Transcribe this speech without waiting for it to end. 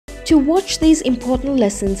To watch these important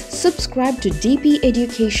lessons, subscribe to DP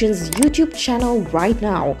Education's YouTube channel right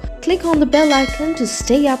now. Click on the bell icon to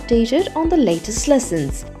stay updated on the latest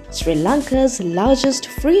lessons. Sri Lanka's largest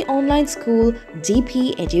free online school,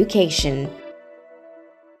 DP Education.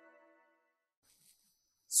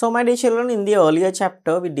 So my dear children, in the earlier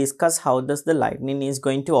chapter, we discussed how does the lightning is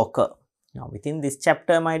going to occur. Now within this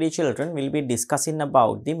chapter, my dear children, we will be discussing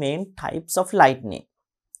about the main types of lightning.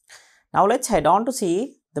 Now let's head on to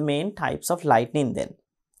see the main types of lightning then.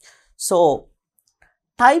 So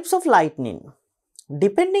types of lightning,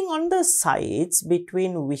 depending on the sides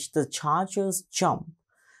between which the charges jump,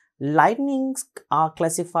 lightnings are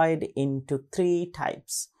classified into three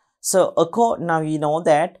types. So now we know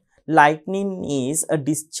that lightning is a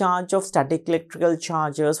discharge of static electrical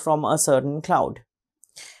charges from a certain cloud.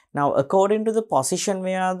 Now, according to the position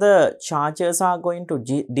where the charges are going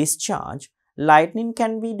to discharge, lightning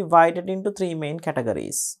can be divided into three main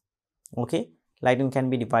categories. Okay, lightning can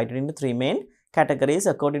be divided into three main categories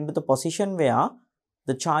according to the position where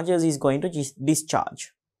the charges is going to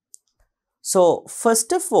discharge. So,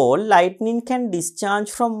 first of all, lightning can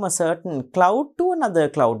discharge from a certain cloud to another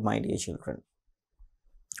cloud, my dear children.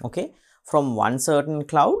 Okay, from one certain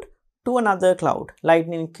cloud to another cloud,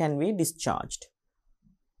 lightning can be discharged.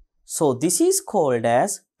 So this is called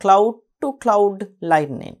as cloud to cloud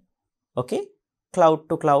lightning. Okay, cloud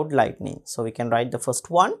to cloud lightning. So we can write the first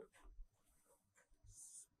one.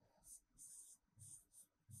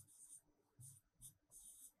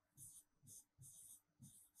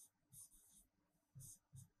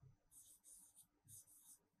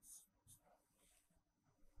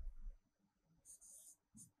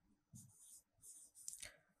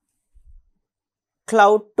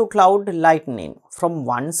 Cloud to cloud lightning, from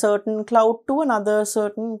one certain cloud to another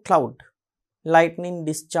certain cloud, lightning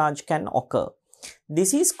discharge can occur.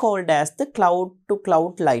 This is called as the cloud to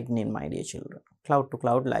cloud lightning, my dear children, cloud to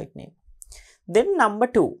cloud lightning. Then number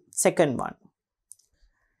two, second one.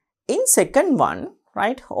 In second one,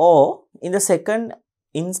 right, or in the second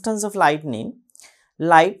instance of lightning,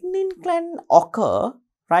 lightning can occur,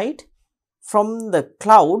 right, from the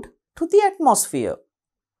cloud to the atmosphere.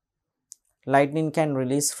 Lightning can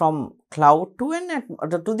release from cloud to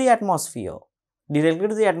the atmosphere. Directly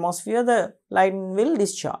to the atmosphere, the lightning will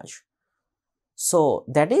discharge. So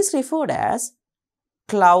that is referred as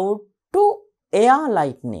cloud to air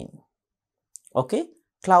lightning. Okay,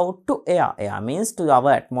 cloud to air. Air means to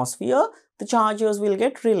our atmosphere, the charges will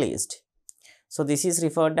get released. So this is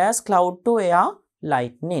referred as cloud to air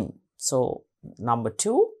lightning. So number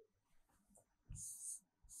two.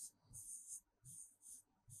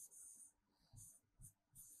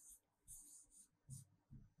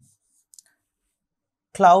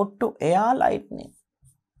 Cloud to air lightning.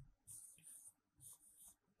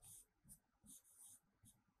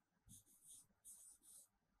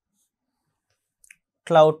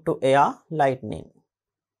 Cloud to air lightning,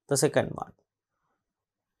 the second one.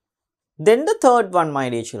 Then the third one, my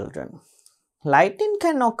dear children. Lightning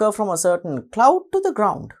can occur from a certain cloud to the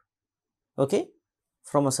ground. Okay,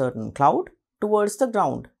 from a certain cloud towards the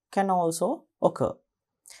ground can also occur.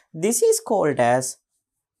 This is called as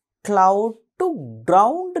cloud to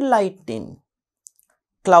ground lightning.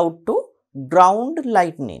 Cloud to ground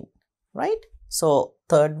lightning, right? So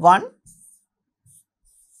third one.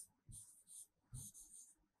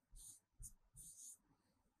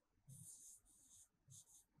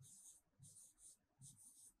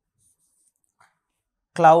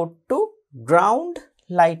 Cloud to ground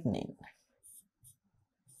lightning.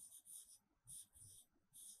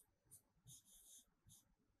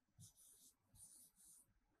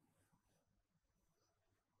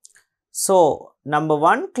 So number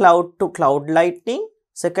one, cloud to cloud lightning.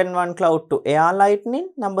 Second one, cloud to air lightning.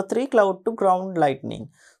 Number three, cloud to ground lightning.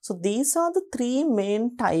 So these are the three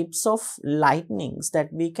main types of lightnings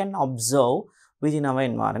that we can observe within our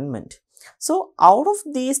environment. So out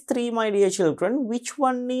of these three, my dear children, which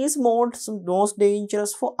one is most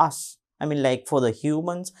dangerous for us? I mean, like for the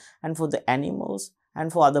humans and for the animals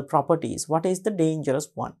and for other properties, what is the dangerous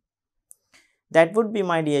one? That would be,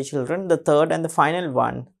 my dear children, the third and the final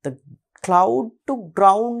one, the cloud to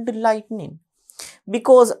ground lightning.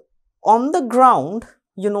 Because on the ground,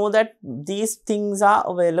 you know that these things are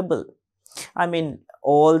available. I mean,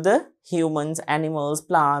 all the humans, animals,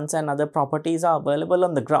 plants and other properties are available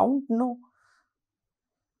on the ground? No.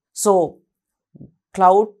 So,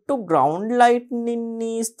 cloud to ground lightning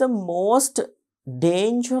is the most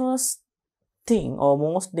dangerous thing or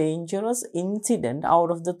most dangerous incident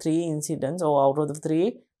out of the three incidents or out of the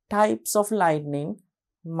three types of lightning,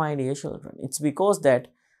 my dear children. It's because that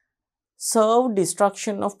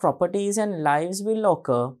destruction of properties and lives will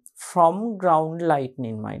occur from ground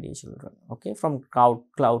lightning, my dear children. Okay, from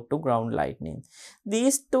cloud to ground lightning.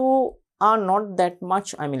 These two are not that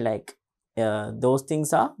much, I mean, like those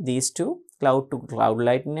things are, these two, cloud to cloud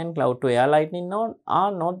lightning and cloud to air lightning,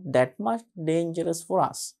 are not that much dangerous for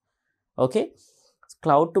us. Okay,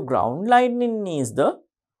 cloud to ground lightning is the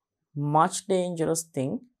much dangerous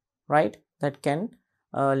thing, right, that can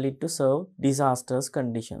lead to serve disastrous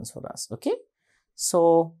conditions for us. Okay,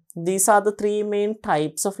 so these are the three main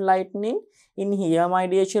types of lightning. In here, my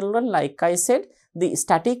dear children, like I said, the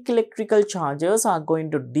static electrical charges are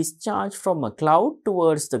going to discharge from a cloud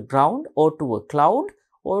towards the ground, or to a cloud,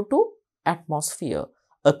 or to atmosphere.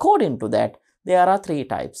 According to that, there are three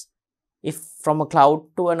types. If from a cloud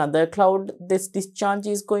to another cloud this discharge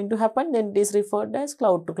is going to happen, then it is referred as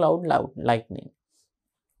cloud to cloud lightning.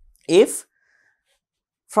 If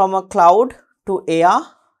from a cloud to air,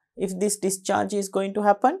 if this discharge is going to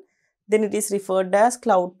happen, then it is referred as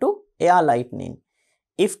cloud to air lightning.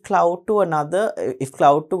 If cloud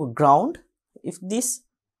to ground, if this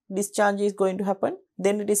discharge is going to happen,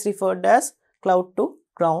 then it is referred as cloud to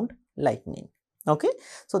ground lightning. Okay,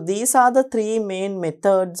 so these are the three main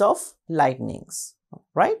methods of lightnings,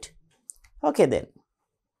 right? Okay then.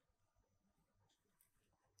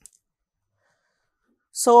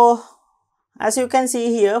 So as you can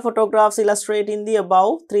see here, photographs illustrating the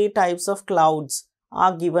above three types of clouds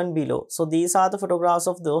are given below. So these are the photographs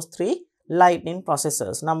of those three lightning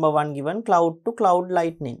processes. Number one given, cloud to cloud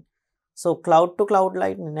lightning. So cloud to cloud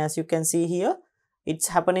lightning, as you can see here, it's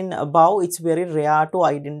happening above. It's very rare to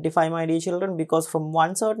identify, my dear children, because from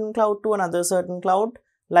one certain cloud to another certain cloud,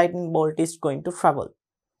 lightning bolt is going to travel,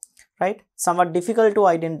 right? Somewhat difficult to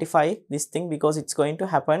identify this thing because it's going to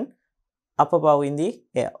happen up above in the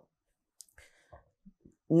air.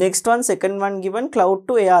 Next one, second one given, cloud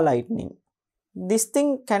to air lightning. This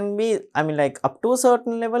thing can be, I mean, like up to a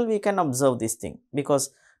certain level we can observe this thing,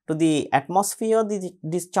 because to the atmosphere the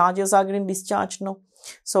discharges are getting discharged now.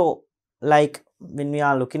 So like when we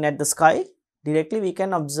are looking at the sky, directly we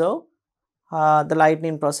can observe the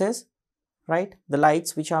lightning process, right? The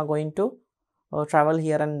lights which are going to travel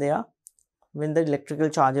here and there when the electrical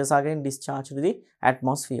charges are getting discharged to the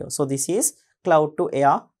atmosphere. So this is cloud to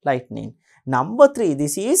air lightning. Number three,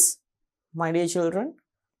 this is, my dear children,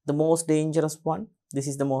 the most dangerous one. This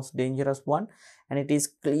is the most dangerous one, and it is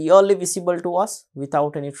clearly visible to us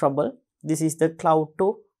without any trouble. This is the cloud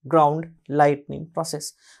to ground lightning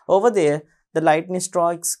process. Over there, the lightning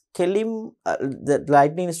strikes directly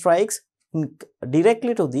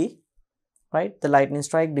to the, right, the lightning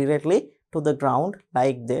strike directly to the ground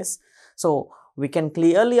like this. So we can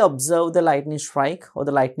clearly observe the lightning strike or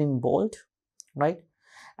the lightning bolt, right,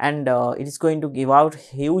 and it is going to give out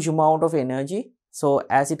huge amount of energy. So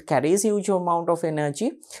as it carries huge amount of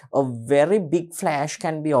energy, a very big flash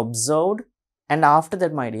can be observed, and after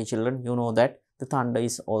that, my dear children, you know that the thunder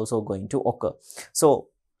is also going to occur. So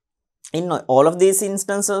in all of these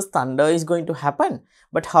instances, thunder is going to happen,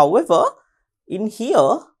 but however, in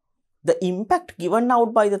here, the impact given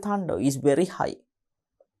out by the thunder is very high,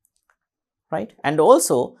 right? And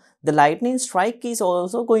also, the lightning strike is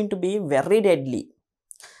also going to be very deadly,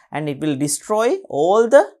 and it will destroy all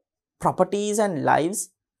the properties and lives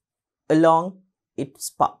along its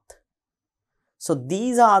path. So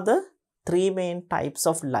these are the three main types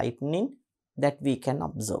of lightning that we can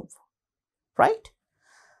observe, right?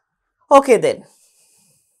 Okay then.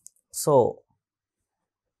 So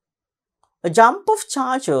a jump of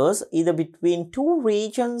charges either between two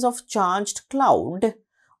regions of charged cloud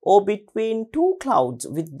or between two clouds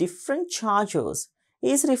with different charges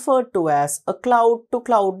is referred to as a cloud to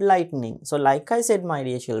cloud lightning. So like I said, my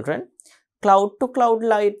dear children, cloud to cloud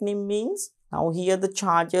lightning means now here the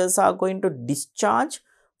charges are going to discharge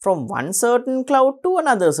from one certain cloud to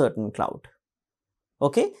another certain cloud.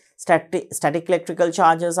 Okay, static electrical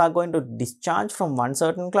charges are going to discharge from one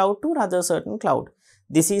certain cloud to another certain cloud.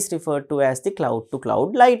 This is referred to as the cloud to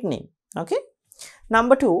cloud lightning. Okay.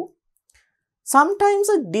 Number two, sometimes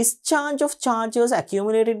a discharge of charges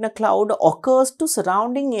accumulated in a cloud occurs to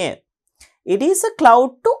surrounding air. It is a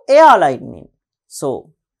cloud to air lightning.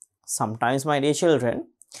 So sometimes, my dear children,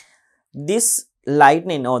 this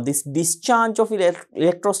lightning or this discharge of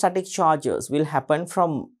electrostatic charges will happen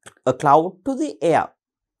from a cloud to the air.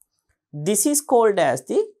 This is called as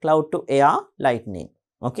the cloud to air lightning.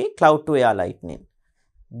 Okay, cloud to air lightning.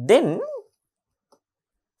 Then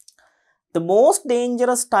the most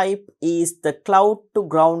dangerous type is the cloud to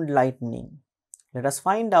ground lightning. Let us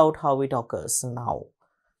find out how it occurs now.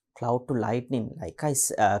 Cloud to lightning,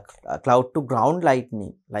 cloud to ground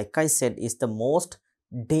lightning, like I said, is the most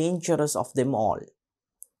dangerous of them all.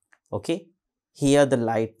 Okay, Here the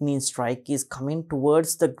lightning strike is coming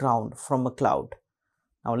towards the ground from a cloud.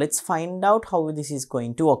 Now let's find out how this is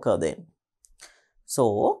going to occur then.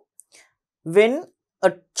 So when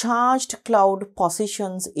a charged cloud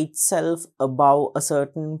positions itself above a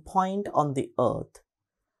certain point on the earth,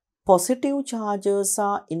 positive charges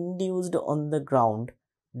are induced on the ground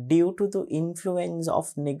due to the influence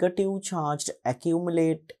of negative charge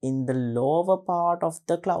accumulate in the lower part of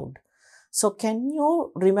the cloud. So can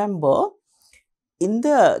you remember in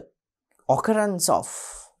the occurrence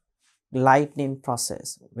of lightning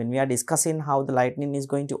process, when we are discussing how the lightning is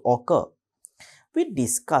going to occur, we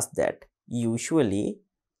discussed that usually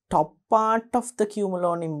top part of the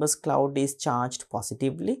cumulonimbus cloud is charged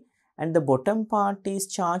positively and the bottom part is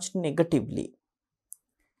charged negatively.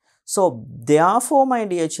 So therefore, my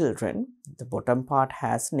dear children, the bottom part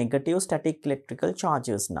has negative static electrical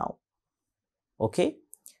charges now. Okay,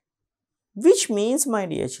 which means, my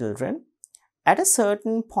dear children, at a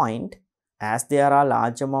certain point, as there are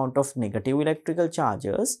large amount of negative electrical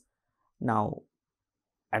charges, now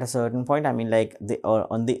at a certain point, I mean like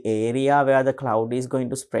on the area where the cloud is going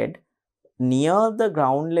to spread, near the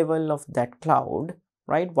ground level of that cloud,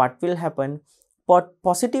 right, what will happen? But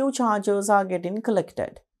positive charges are getting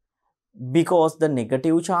collected because the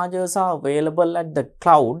negative charges are available at the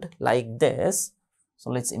cloud like this. So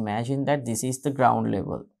let's imagine that this is the ground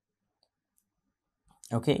level.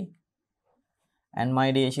 Okay, and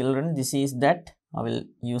my dear children, this is that. I will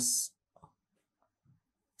use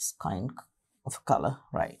this kind of color,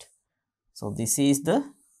 right? So this is the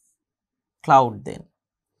cloud then.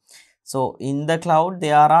 So in the cloud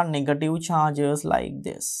there are negative charges like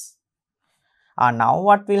this. And now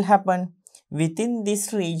what will happen? Within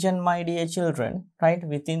this region, my dear children, right,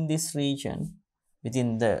 within this region,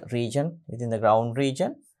 within the ground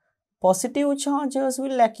region, positive charges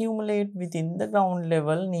will accumulate within the ground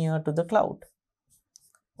level near to the cloud.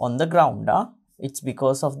 On the ground, it's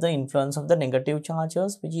because of the influence of the negative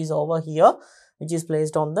charges which is over here, which is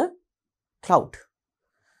placed on the cloud.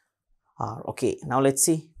 Okay, now let's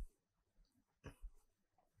see.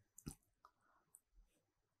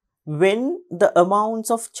 When the amounts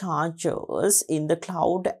of charges in the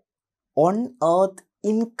cloud on earth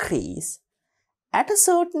increase, at a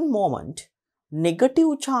certain moment,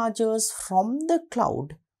 negative charges from the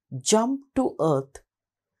cloud jump to earth.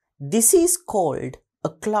 This is called a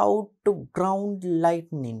cloud to ground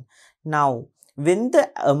lightning. Now, when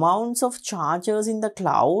the amounts of charges in the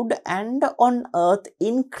cloud and on earth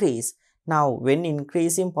increase, now when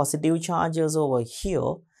increasing positive charges over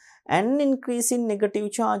here and increasing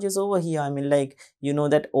negative charges over here, I mean like, you know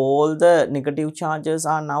that all the negative charges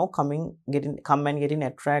are now getting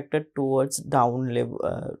attracted towards down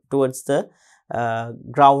level, towards the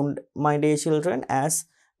ground, my dear children, as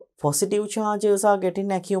positive charges are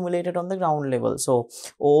getting accumulated on the ground level. So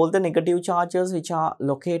all the negative charges which are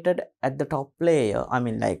located at the top layer, I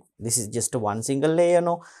mean like this is just one single layer,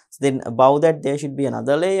 no, then above that there should be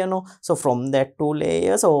another layer, no. So from that two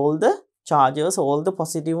layers, all the charges, all the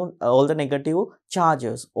positive, all the negative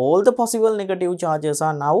charges, all the possible negative charges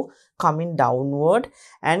are now coming downward,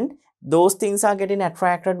 and those things are getting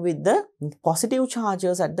attracted with the positive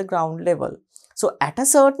charges at the ground level. So at a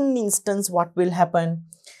certain instance, what will happen?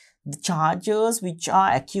 The charges which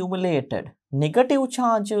are accumulated, negative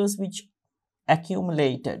charges which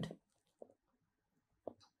accumulated,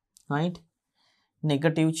 right,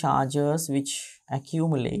 negative charges which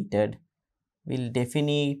accumulated will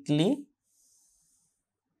definitely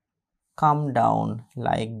come down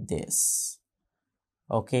like this.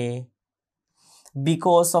 Okay,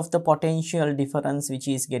 because of the potential difference which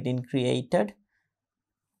is getting created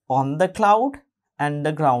on the cloud and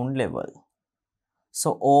the ground level.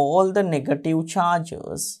 So all the negative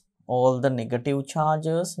charges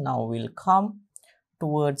now will come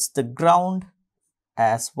towards the ground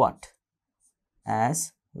as what?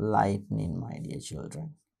 As lightning, my dear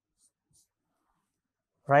children.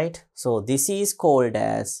 Right? So this is called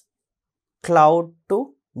as cloud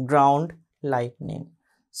to ground lightning.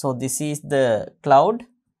 So this is the cloud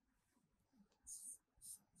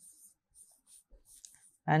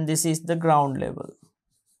and this is the ground level.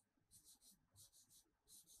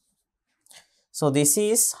 So this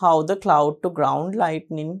is how the cloud to ground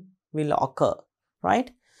lightning will occur, right?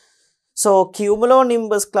 So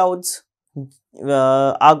cumulonimbus clouds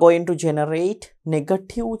are going to generate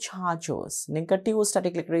negative charges, negative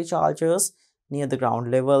static electric charges near the ground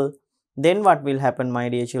level. Then what will happen, my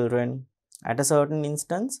dear children? At a certain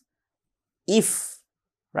instance, if,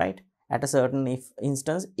 right, at a certain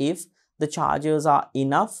instance, if the charges are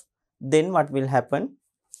enough, then what will happen?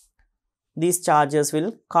 These charges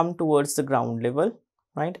will come towards the ground level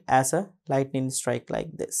right, as a lightning strike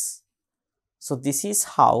like this. So this is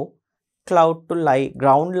how cloud to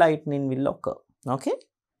ground lightning will occur. Okay,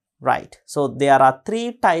 right. So there are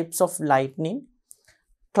three types of lightning.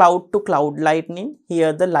 Cloud to cloud lightning.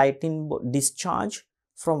 Here the lightning discharge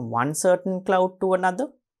from one certain cloud to another.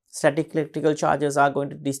 Static electrical charges are going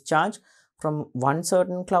to discharge from one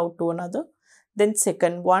certain cloud to another. Then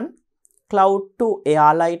second one, cloud to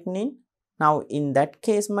air lightning. Now in that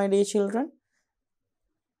case, my dear children,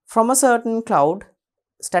 from a certain cloud,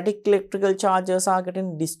 static electrical charges are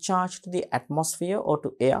getting discharged to the atmosphere or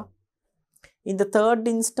to air. In the third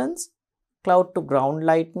instance, cloud to ground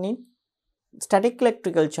lightning, static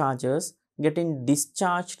electrical charges getting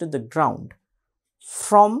discharged to the ground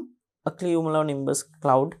from a cumulonimbus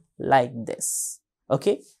cloud like this.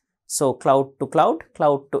 Okay, so cloud to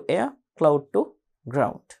air, cloud to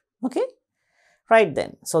ground. Okay, right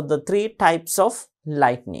then. So the three types of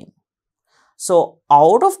lightning. So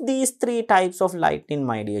out of these three types of lightning,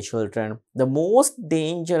 my dear children, the most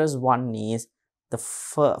dangerous one is the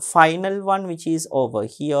final one, which is over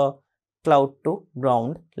here, cloud to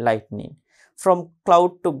ground lightning. From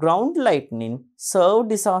cloud to ground lightning, severe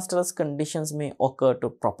disastrous conditions may occur to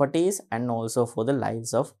properties and also for the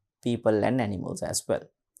lives of people and animals as well.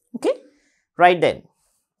 Okay, right then.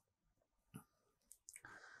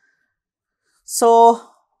 So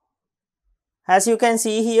as you can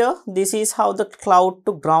see here, this is how the cloud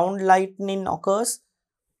to ground lightning occurs.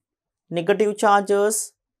 Negative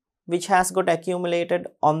charges which has got accumulated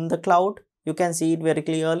on the cloud, you can see it very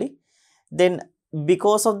clearly. Then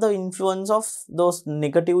because of the influence of those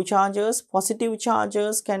negative charges, positive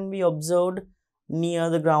charges can be observed near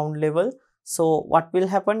the ground level. So what will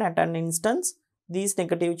happen at an instance? These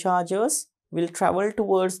negative charges will travel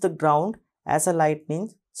towards the ground as a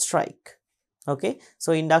lightning strike. Okay,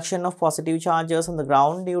 so induction of positive charges on the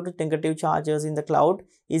ground due to negative charges in the cloud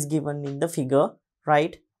is given in the figure,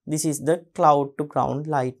 right? This is the cloud to ground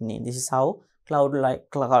lightning. This is how cloud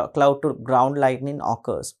to ground lightning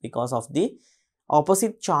occurs because of the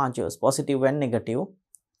opposite charges, positive and negative,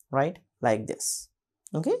 right? Like this.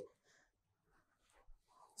 Okay.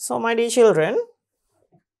 So my dear children,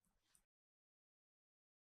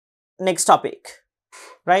 next topic,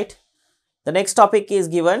 right? The next topic is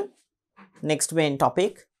given. Next main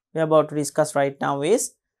topic we are about to discuss right now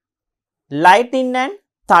is lightning and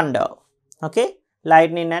thunder. Okay,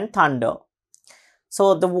 lightning and thunder.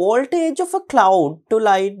 So the voltage of a cloud to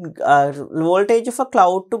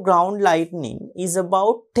ground lightning is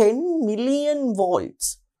about 10 million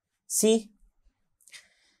volts. See,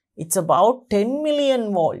 it's about 10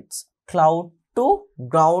 million volts cloud to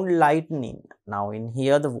ground lightning. Now in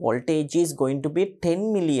here the voltage is going to be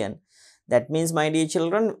 10 million. That means, my dear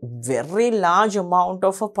children, very large amount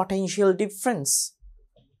of a potential difference.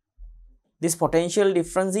 This potential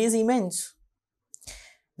difference is immense.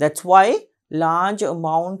 That's why large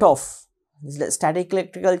amount of static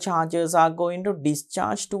electrical charges are going to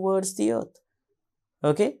discharge towards the earth.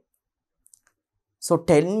 Okay. So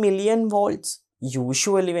 10 million volts.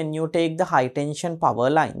 Usually when you take the high tension power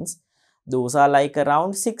lines, those are like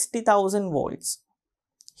around 60,000 volts.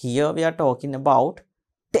 Here we are talking about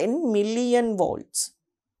 10 million volts.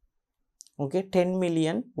 Okay, 10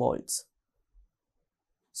 million volts.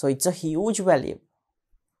 So it's a huge value.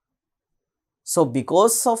 So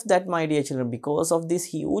because of that, my dear children, because of this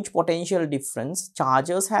huge potential difference,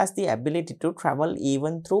 charges has the ability to travel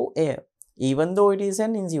even through air, even though it is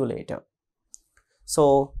an insulator.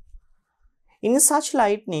 So in such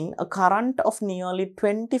lightning, a current of nearly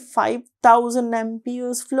 25,000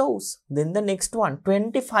 amperes flows. Then the next one,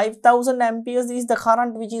 25,000 amperes is the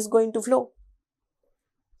current which is going to flow.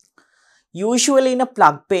 Usually in a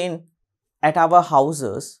plug pane at our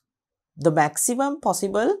houses, the maximum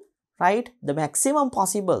possible, right, the maximum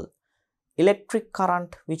possible electric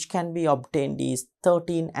current which can be obtained is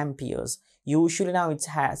 13 amperes. Usually now it's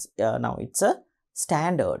a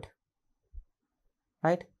standard,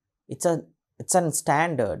 right? It's a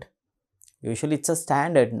standard. Usually it's a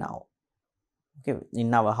standard now. Okay,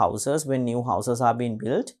 in our houses, when new houses are being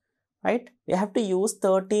built, right, we have to use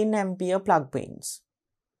 13 ampere plug panes,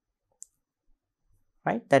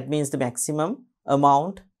 right? That means the maximum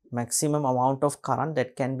amount of current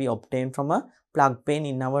that can be obtained from a plug pane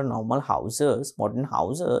in our normal houses, modern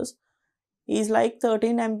houses, is like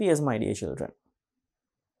 13 amperes, my dear children.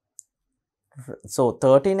 So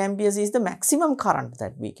 13 amperes is the maximum current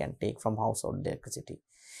that we can take from household electricity.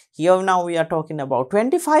 Here now we are talking about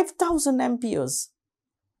 25,000 amperes.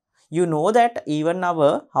 You know that even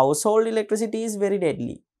our household electricity is very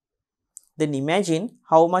deadly. Then imagine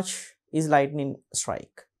how much is lightning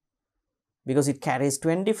strike, because it carries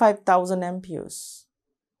 25,000 amperes.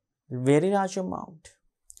 very large amount.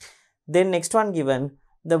 Then next one given,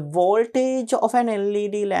 the voltage of an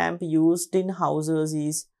LED lamp used in houses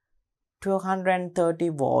is 230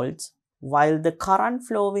 volts, while the current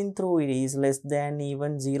flowing through it is less than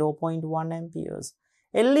even 0.1 amperes.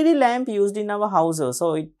 LED lamp used in our houses,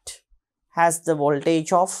 so it has the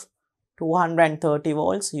voltage of 230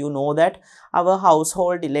 volts. You know that our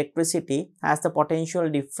household electricity has the potential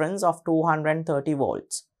difference of 230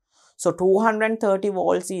 volts. So 230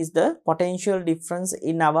 volts is the potential difference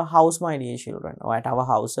in our house, my dear children, or at our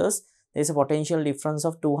houses there is a potential difference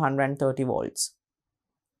of 230 volts.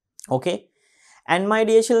 Okay, and my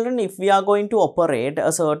dear children, if we are going to operate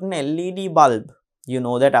a certain LED bulb, you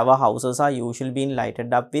know that our houses are usually being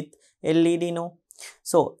lighted up with LED, no?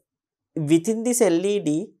 So within this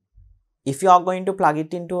LED, if you are going to plug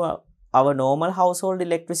it into our normal household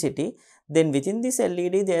electricity, then within this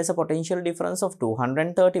LED there is a potential difference of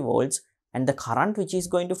 230 volts, and the current which is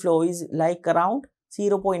going to flow is like around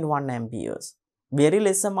 0.1 amperes. Very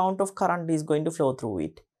less amount of current is going to flow through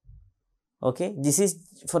it. Okay, this is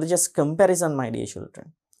for just comparison, my dear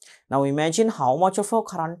children. Now imagine how much of a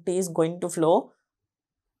current is going to flow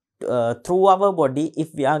through our body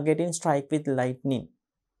if we are getting struck with lightning,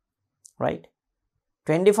 right?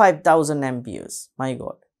 25,000 amperes, my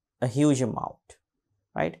god, a huge amount,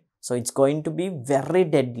 right? So it's going to be very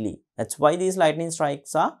deadly. That's why these lightning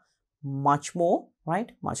strikes are much more,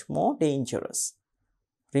 right, much more dangerous.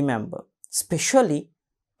 Remember, especially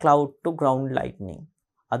cloud to ground lightning.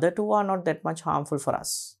 Other two are not that much harmful for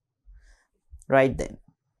us, right? Then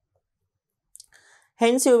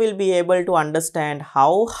hence you will be able to understand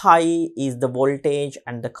how high is the voltage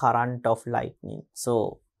and the current of lightning.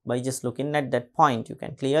 So by just looking at that point, you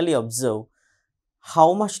can clearly observe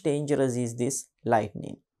how much dangerous is this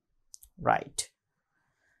lightning, right?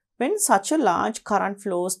 When such a large current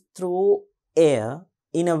flows through air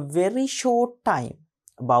in a very short time,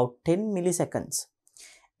 about 10 milliseconds,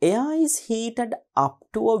 air is heated up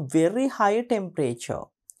to a very high temperature.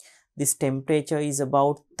 This temperature is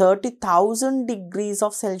about 30,000 degrees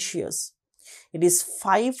of Celsius. It is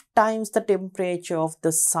 5 times the temperature of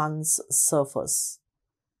the sun's surface.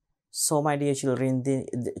 So my dear children,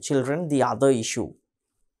 the other issue,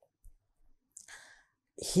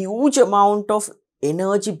 huge amount of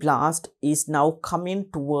energy blast is now coming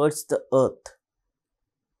towards the earth.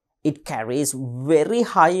 It carries very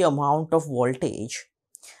high amount of voltage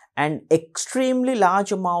and extremely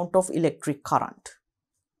large amount of electric current.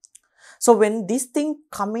 So when this thing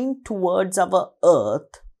coming towards our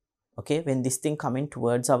earth, okay, when this thing coming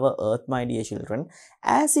towards our earth, my dear children,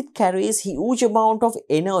 as it carries huge amount of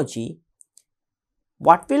energy,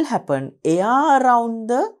 what will happen? Air around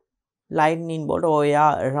the lightning bolt or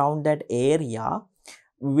air around that area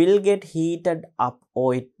will get heated up,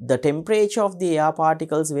 or the temperature of the air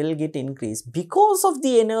particles will get increased because of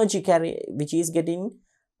the energy which is getting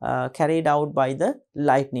carried out by the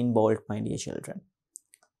lightning bolt, my dear children.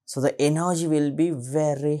 So the energy will be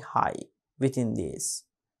very high within this.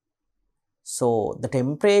 So the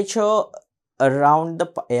temperature around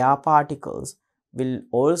the air particles will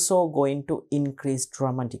also going to increase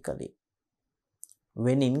dramatically.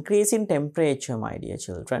 When increase in temperature, my dear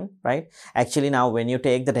children, right? Actually now when you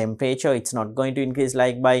take the temperature, it's not going to increase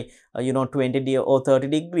like by 20 or 30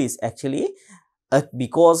 degrees. Actually,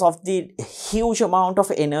 because of the huge amount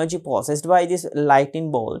of energy possessed by this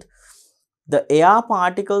lightning bolt, the air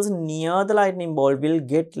particles near the lightning bolt will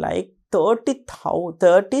get like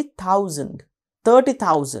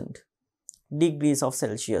 30,000 degrees of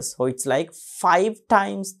Celsius. So it's like 5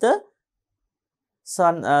 times the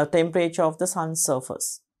sun temperature of the sun's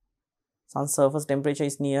surface. Sun's surface temperature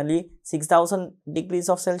is nearly 6,000 degrees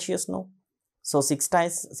of Celsius, no? So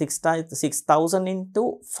 6,000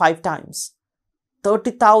 into 5 times,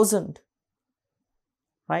 30,000,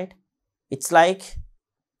 right? It's like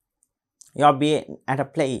you are being at a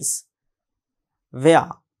place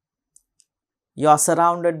where you are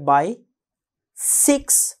surrounded by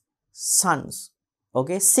 6 suns,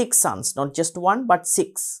 okay? 6 suns, not just one but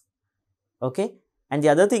 6, okay? And the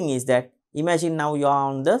other thing is that imagine now you are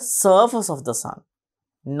on the surface of the sun,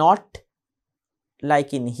 not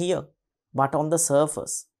like in here, but on the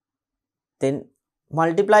surface. Then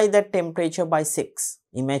multiply that temperature by 6.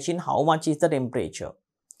 Imagine how much is the temperature.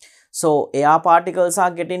 So air particles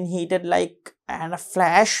are getting heated like in a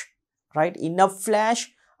flash, right? In a flash,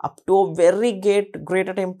 up to a very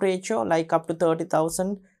greater temperature, like up to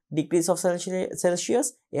 30,000 degrees of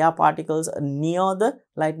Celsius, air particles near the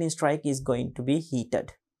lightning strike is going to be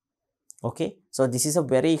heated. Okay, so this is a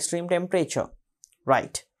very extreme temperature,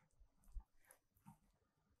 right?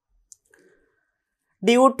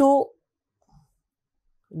 Due to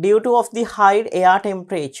due to of the high air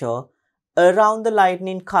temperature around the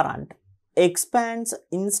lightning current expands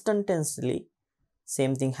instantaneously.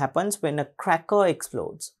 Same thing happens when a cracker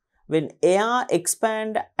explodes. When air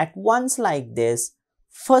expands at once like this,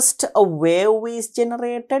 first a wave is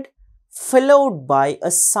generated, followed by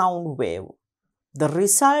a sound wave. The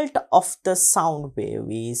result of the sound wave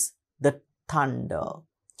is the thunder.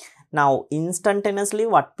 Now, instantaneously,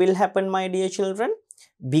 what will happen, my dear children?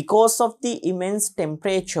 Because of the immense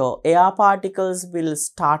temperature, air particles will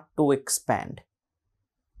start to expand.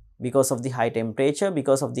 Because of the high temperature,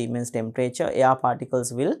 because of the immense temperature, air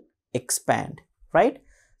particles will expand, right?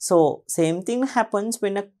 So, same thing happens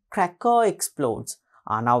when a cracker explodes.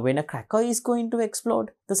 Now, when a cracker is going to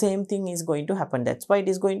explode, the same thing is going to happen. That's why it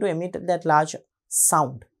is going to emit that large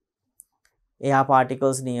sound. Air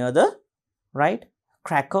particles near the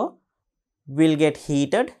cracker will get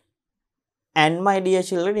heated, and my dear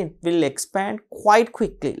children, it will expand quite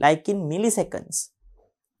quickly, like in milliseconds.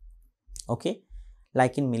 Okay,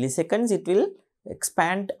 like in milliseconds, it will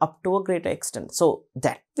expand up to a greater extent. So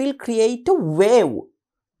that will create a wave.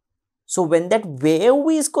 So when that wave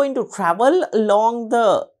is going to travel along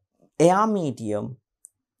the air medium,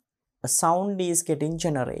 a sound is getting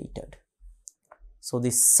generated. So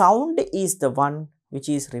this sound is the one which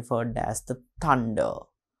is referred as the thunder.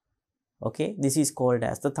 Okay, this is called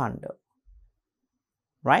as the thunder,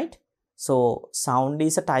 right? So sound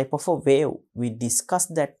is a type of a wave. We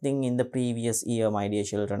discussed that thing in the previous year, my dear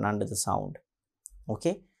children, under the sound.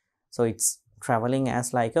 Okay, so it's traveling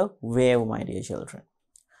as like a wave, my dear children.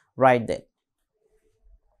 Right then.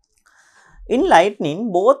 In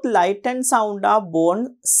lightning, both light and sound are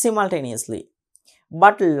born simultaneously,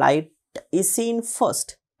 but light is seen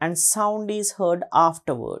first and sound is heard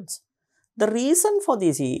afterwards. The reason for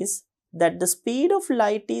this is that the speed of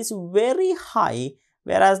light is very high,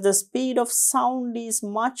 whereas the speed of sound is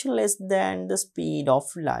much less than the speed of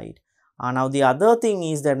light. Now the other thing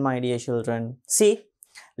is that, my dear children, see,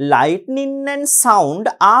 lightning and sound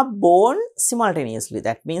are born simultaneously.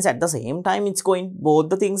 That means at the same time both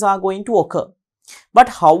the things are going to occur. But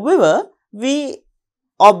however, we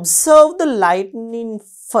observe the lightning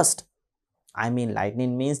first.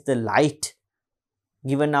 Lightning means the light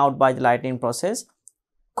given out by the lightning process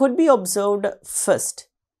could be observed first.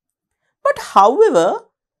 But however,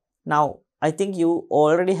 now I think you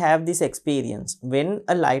already have this experience. When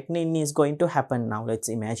a lightning is going to happen, now let's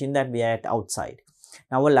imagine that we are at outside.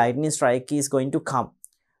 Now a lightning strike is going to come.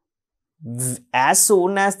 As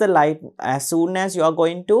soon as you are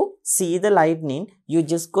going to see the lightning, you're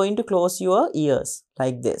just going to close your ears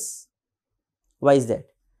like this. Why is that?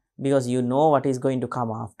 Because you know what is going to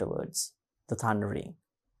come afterwards, the thundering,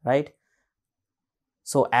 right?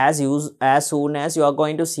 So as soon as you are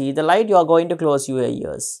going to see the light, you are going to close your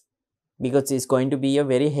ears, because it's going to be a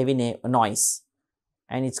very heavy noise,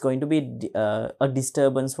 and it's going to be a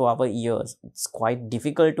disturbance for our ears. It's quite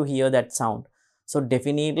difficult to hear that sound. So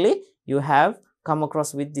definitely you have come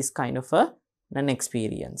across with this kind of an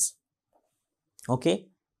experience. Okay.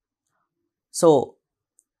 So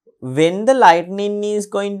when the lightning is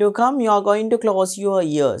going to come, you are going to close your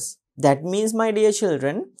ears. That means, my dear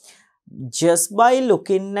children, just by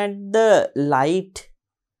looking at the light,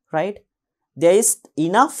 right, there is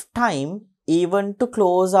enough time even to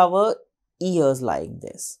close our ears like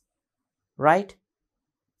this, right?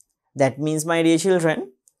 That means, my dear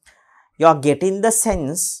children, you are getting the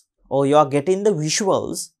sense, or you are getting the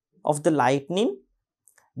visuals of the lightning.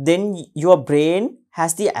 Then your brain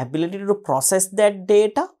has the ability to process that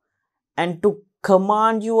data and to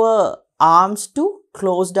command your arms to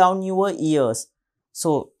close down your ears.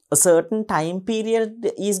 So a certain time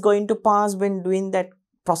period is going to pass when doing that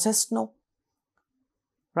process, no?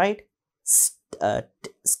 Right?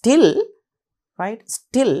 Still,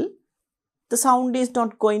 the sound is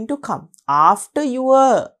not going to come. After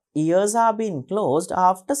your ears are being closed,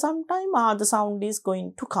 after some time, the sound is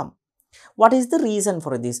going to come. What is the reason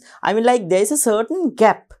for this? There is a certain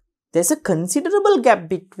gap. There is a considerable gap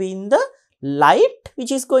between the light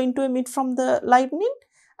which is going to emit from the lightning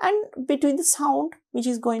and between the sound which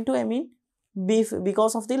is going to emit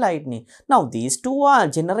because of the lightning. Now, these two are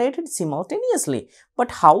generated simultaneously,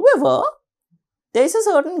 but however, there is a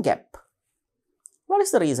certain gap. What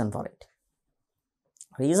is the reason for it?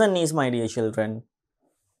 Reason is, my dear children,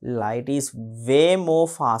 light is way more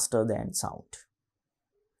faster than sound.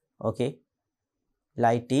 Okay,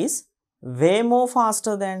 light is way more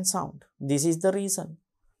faster than sound. This is the reason.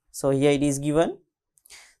 So here it is given.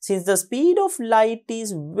 Since the speed of light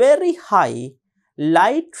is very high,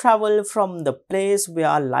 light travel from the place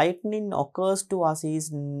where lightning occurs to us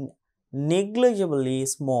is negligibly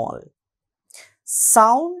small.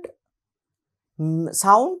 sound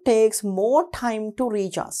takes more time to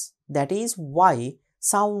reach us. That is why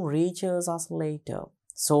sound reaches us later.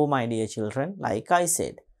 So my dear children, like I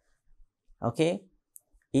said, okay,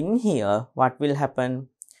 in here what will happen?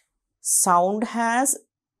 Sound has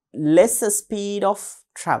less speed of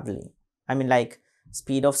traveling. I mean, like,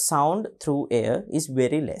 speed of sound through air is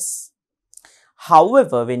very less.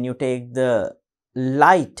 However, when you take the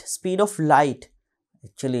light, speed of light,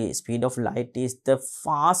 actually speed of light is the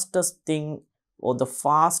fastest thing or the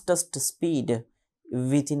fastest speed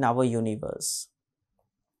within our universe.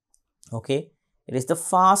 Okay, it is the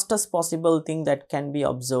fastest possible thing that can be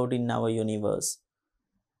observed in our universe.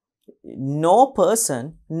 No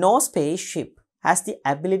person, no spaceship has the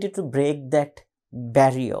ability to break that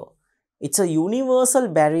barrier. It's a universal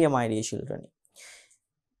barrier, my dear children.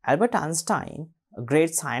 Albert Einstein, a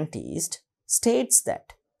great scientist, states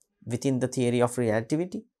that within the theory of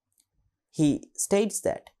relativity, he states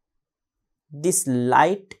that this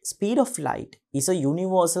light, speed of light, is a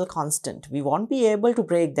universal constant. We won't be able to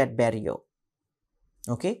break that barrier.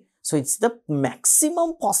 Okay, so it's the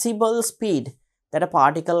maximum possible speed that a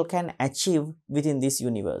particle can achieve within this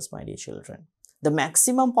universe, my dear children. The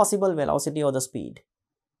maximum possible velocity or the speed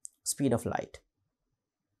of light.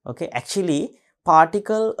 Okay, actually,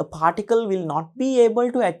 a particle will not be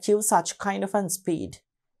able to achieve such kind of a speed.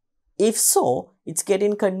 If so, it's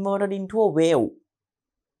getting converted into a wave,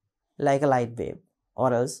 like a light wave,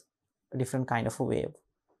 or else a different kind of a wave,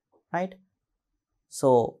 right?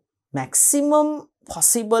 So, maximum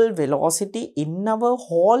possible velocity in our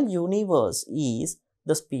whole universe is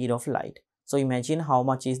the speed of light. So, imagine how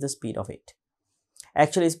much is the speed of it.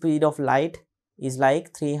 Actually, speed of light is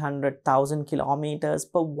like 300,000 kilometers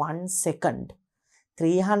per 1 second.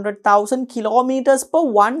 300,000 kilometers per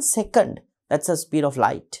 1 second. That's the speed of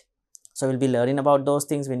light. So, we'll be learning about those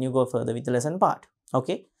things when you go further with the lesson part.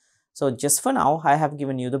 Okay. So, just for now, I have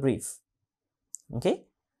given you the brief. Okay.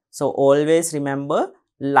 So, always remember,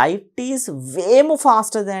 light is way more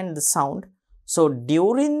faster than the sound. So,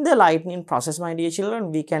 during the lightning process, my dear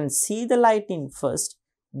children, we can see the lightning first,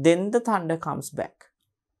 then the thunder comes back.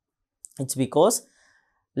 It's because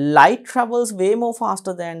light travels way more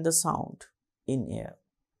faster than the sound in air.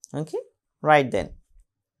 Okay, right then.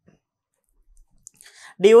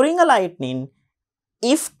 During a lightning,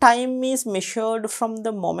 if time is measured from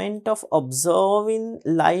the moment of observing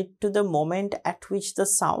light to the moment at which the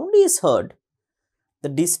sound is heard, the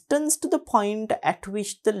distance to the point at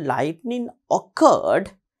which the lightning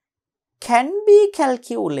occurred can be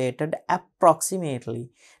calculated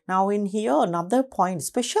approximately. Now, in here, another point,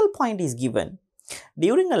 special point is given.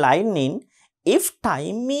 During a lightning, if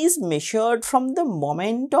time is measured from the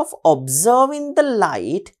moment of observing the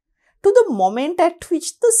light to the moment at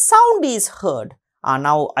which the sound is heard.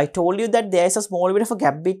 Now, I told you that there is a small bit of a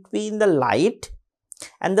gap between the light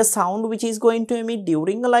and the sound which is going to emit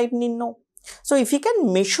during a lightning. No. So, if you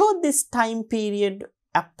can measure this time period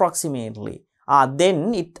approximately,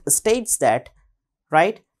 then it states that,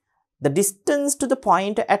 right, the distance to the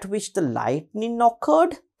point at which the lightning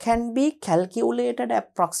occurred can be calculated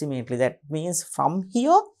approximately. That means from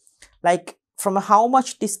here, like from how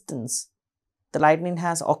much distance the lightning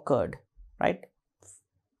has occurred, right,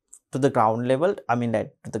 to the ground level, I mean to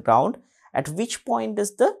the ground, at which point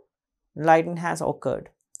does the lightning has occurred,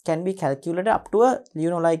 can be calculated up to a,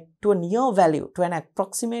 like to a near value, to an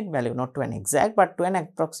approximate value, not to an exact, but to an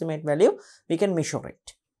approximate value, we can measure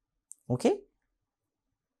it. Okay,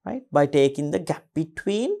 right, by taking the gap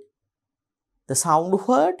between the sound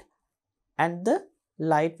heard and the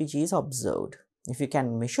light which is observed. If you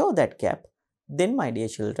can measure that gap, then my dear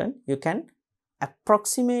children, you can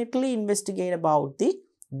approximately investigate about the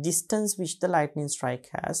distance which the lightning strike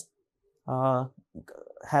has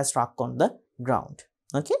struck on the ground.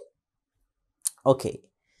 Okay. Okay.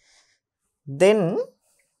 Then,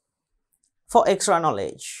 for extra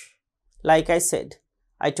knowledge, like I said,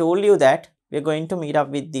 I told you that we are going to meet up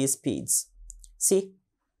with these speeds. See,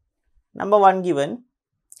 number one given,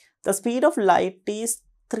 the speed of light is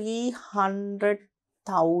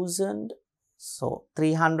 300,000. So,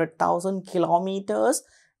 300,000 kilometers.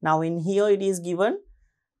 Now, in here it is given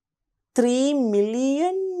 3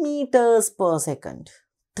 million meters per second.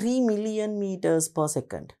 3 million meters per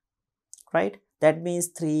second. Right? That means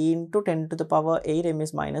 3 into 10 to the power 8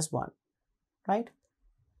 ms minus 1. Right?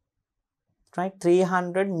 Right?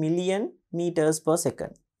 300 million meters per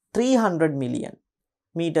second. 300 million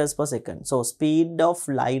meters per second. So, speed of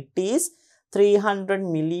light is 300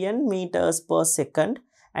 million meters per second.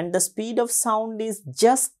 And the speed of sound is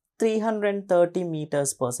just 330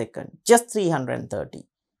 meters per second, just 330.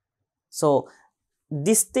 So,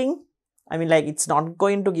 this thing, I mean, like, it's not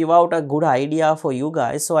going to give out a good idea for you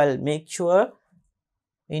guys. So I'll make sure,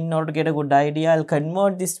 in order to get a good idea, I'll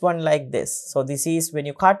convert this one like this. So this is when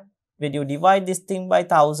you divide this thing by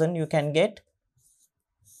 1000, you can get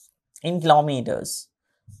in kilometers.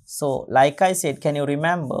 So like I said, can you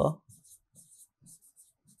remember?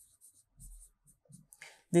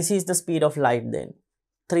 This is the speed of light then.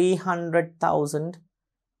 300,000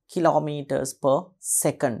 kilometers per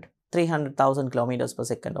second. 300,000 kilometers per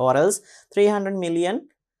second, or else 300 million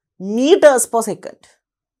meters per second.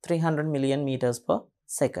 300 million meters per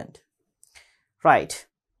second. Right.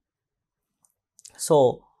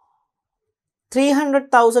 So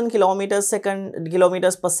 300,000 kilometers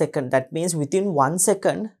per second. That means within 1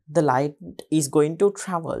 second, the light is going to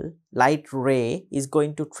travel. Light ray is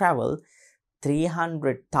going to travel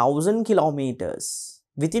 300,000 kilometers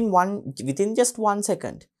within just 1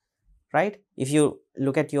 second. Right? If you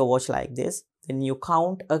look at your watch like this, then you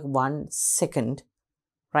count a 1 second,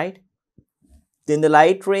 right? Then the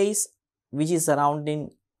light rays which is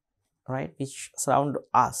surrounding, right, which surround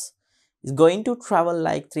us, is going to travel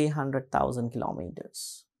like 300,000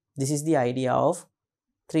 kilometers. This is the idea of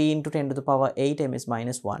 3 into 10 to the power 8 ms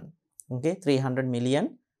minus 1. Okay, 300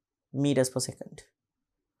 million meters per second.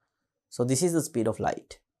 So this is the speed of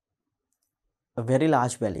light, a very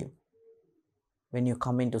large value. When you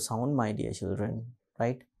come into sound, my dear children,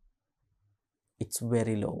 right, it's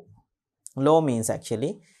very low. Low means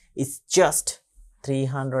actually it's just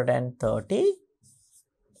 330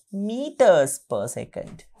 meters per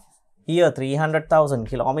second. Here 300,000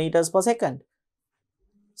 kilometers per second.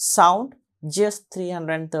 Sound just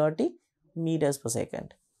 330 meters per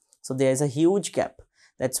second. So there is a huge gap.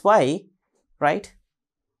 That's why, right,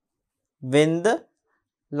 when the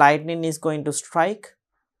lightning is going to strike,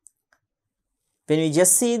 when we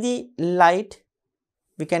just see the light,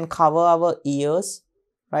 we can cover our ears,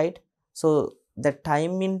 right? So the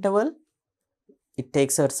time interval, it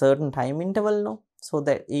takes a certain time interval, no? So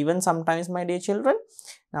that even sometimes, my dear children,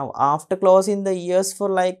 now after closing the ears for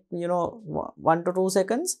like, 1 to 2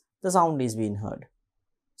 seconds, the sound is being heard.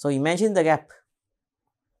 So imagine the gap.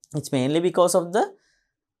 It's mainly because of the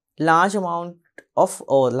large amount of,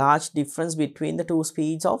 or large difference between the two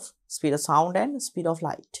speeds of speed of sound and speed of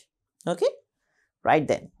light. Okay, right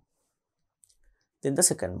then the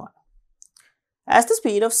second one. As the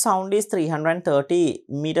speed of sound is 330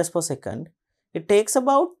 meters per second, it takes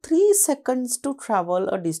about 3 seconds to travel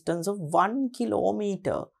a distance of 1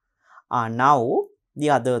 kilometer. Now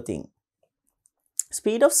the other thing,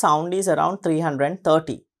 speed of sound is around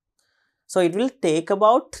 330. So it will take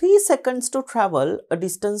about 3 seconds to travel a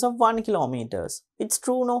distance of 1 kilometers. It's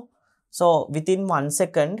true, no? So within 1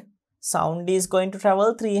 second, sound is going to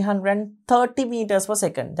travel 330 meters per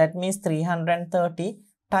second. That means 330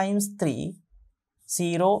 times 3,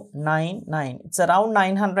 099. It's around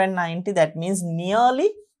 990. That means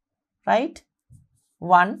nearly, right,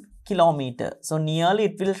 1 kilometer. So nearly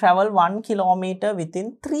it will travel 1 kilometer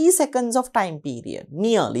within 3 seconds of time period.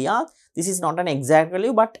 Nearly, this is not an exact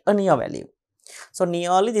value but a near value. So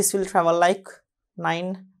nearly this will travel like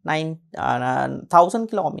 1000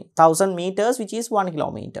 meters, which is 1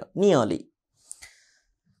 kilometer, nearly.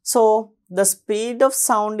 So the speed of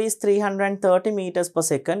sound is 330 meters per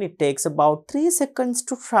second. It takes about 3 seconds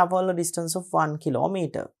to travel a distance of 1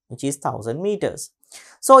 kilometer, which is 1000 meters.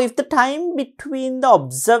 So if the time between the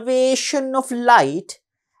observation of light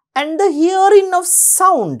and the hearing of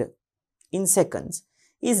sound in seconds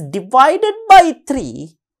is divided by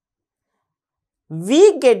 3,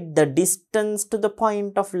 we get the distance to the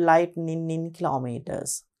point of lightning in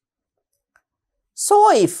kilometers.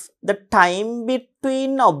 So if the time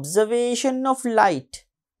between observation of light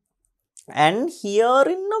and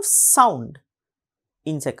hearing of sound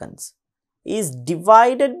in seconds is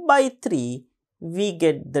divided by 3, we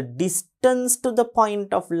get the distance to the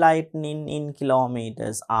point of lightning in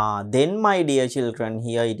kilometers. Then, my dear children,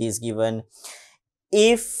 here it is given,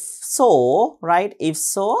 if so, right, if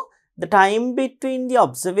so, the time between the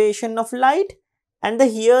observation of light and the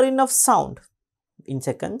hearing of sound in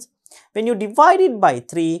seconds, when you divide it by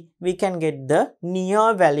 3, we can get the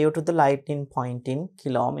near value to the lightning point in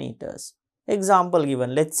kilometers. Example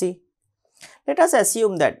given, let's see. Let us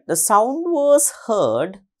assume that the sound was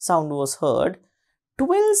heard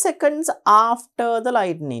 12 seconds after the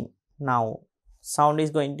lightning. Now, sound is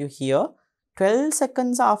going to hear 12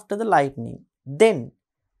 seconds after the lightning. Then,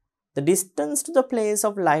 the distance to the place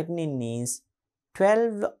of lightning is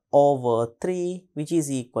 12 over 3, which is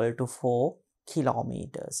equal to 4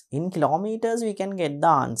 kilometers. In kilometers, we can get the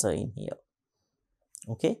answer in here.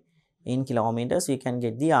 Okay, in kilometers, we can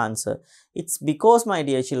get the answer. It's because, my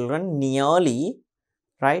dear children, nearly,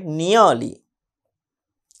 right, nearly,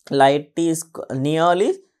 light is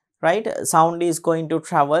nearly, right, sound is going to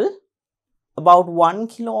travel about 1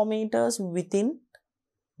 kilometers within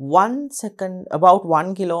 1 second, about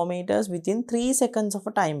 1 kilometers within 3 seconds of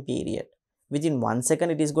a time period. Within 1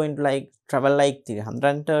 second, it is going to like travel like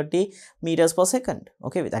 330 meters per second.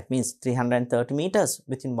 Okay, that means 330 meters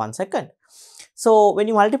within 1 second. So when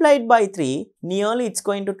you multiply it by 3, nearly it's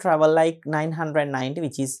going to travel like 990,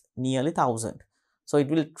 which is nearly 1000. So it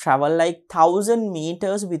will travel like 1000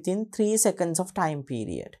 meters within 3 seconds of time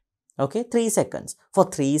period. Okay, 3 seconds. For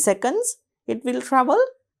 3 seconds, it will travel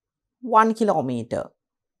 1 kilometer.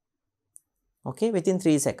 Okay, within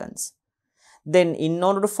 3 seconds. Then in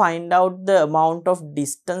order to find out the amount of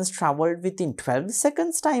distance traveled within 12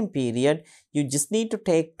 seconds time period, you just need to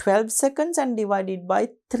take 12 seconds and divide it by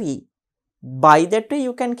 3. By that way,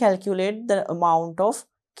 you can calculate the amount of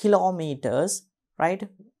kilometers, right,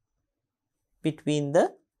 between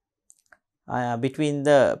the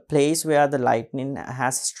place where the lightning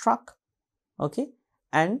has struck, okay,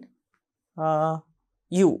 and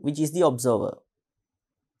you, which is the observer.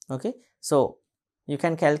 Okay, so you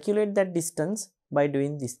can calculate that distance by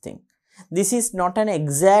doing this thing. This is not an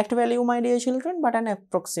exact value, my dear children, but an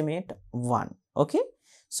approximate one. Okay,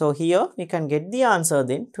 so here we can get the answer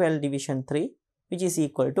then 12 division 3, which is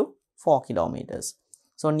equal to 4 kilometers.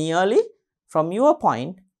 So nearly from your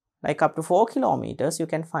point, like up to 4 kilometers, you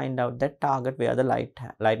can find out that target where the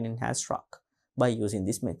lightning has struck by using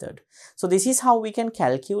this method. So this is how we can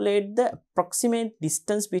calculate the approximate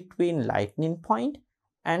distance between lightning point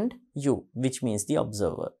and you, which means the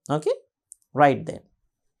observer. Okay, right then.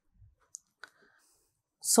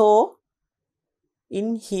 So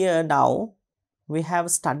in here now we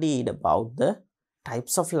have studied about the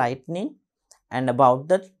types of lightning and about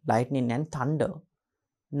the lightning and thunder.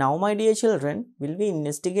 Now my dear children, we'll be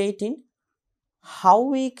investigating how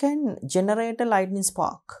we can generate a lightning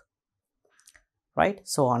spark, right?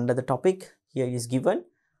 So under the topic here is given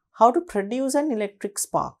how to produce an electric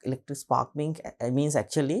spark. Electric spark means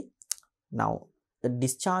actually now the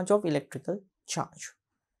discharge of electrical charge.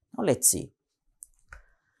 Now let's see.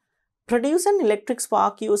 Produce an electric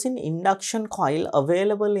spark using induction coil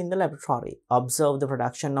available in the laboratory. Observe the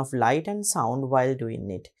production of light and sound while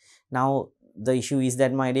doing it. Now the issue is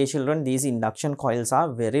that, my dear children, these induction coils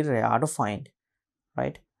are very rare to find,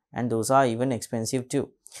 right? And those are even expensive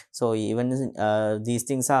too. So even these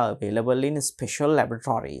things are available in special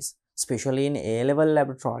laboratories, especially in A-level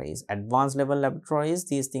laboratories, advanced level laboratories,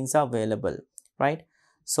 these things are available, right?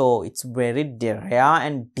 So it's very rare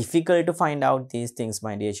and difficult to find out these things,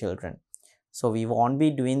 my dear children. So we won't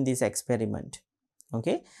be doing this experiment.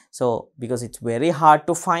 Okay, so because it's very hard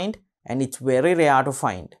to find and it's very rare to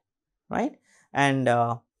find, right? And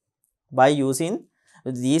by using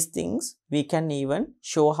these things, we can even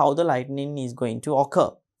show how the lightning is going to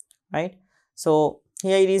occur, right? So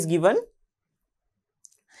here it is given.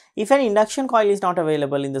 If an induction coil is not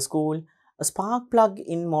available in the school, a spark plug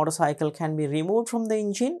in motorcycle can be removed from the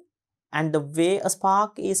engine and the way a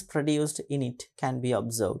spark is produced in it can be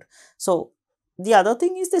observed. So the other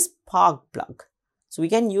thing is the spark plug. So we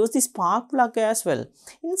can use the spark plug as well.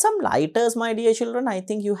 In some lighters, my dear children, I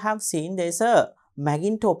think you have seen there is a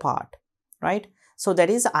magneto part, right? So that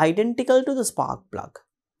is identical to the spark plug.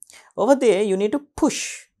 Over there, you need to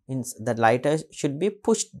push. The lighter should be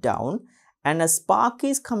pushed down and a spark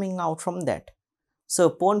is coming out from that. So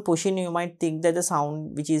upon pushing, you might think that the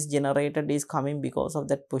sound which is generated is coming because of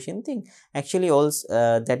that pushing thing. Actually, also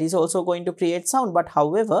that is also going to create sound. But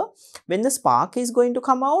however, when the spark is going to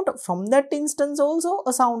come out, from that instance also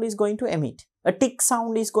a sound is going to emit. A tick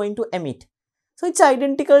sound is going to emit. So it's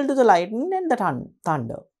identical to the lightning and the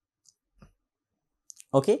thunder.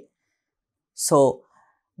 Okay. So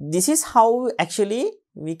this is how actually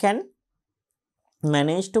we can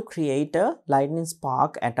manage to create a lightning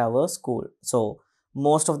spark at our school. So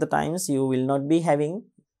most of the times you will not be having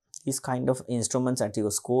these kind of instruments at your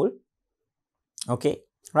school. Okay,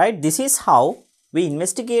 right? This is how we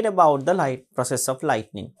investigate about the process of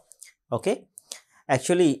lightning. Okay,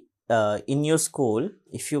 actually in your school,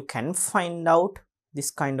 if you can find out this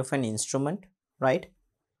kind of an instrument, right,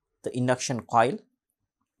 the induction coil,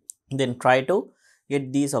 then try to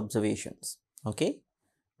get these observations. Okay,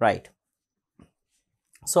 right.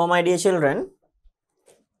 So my dear children,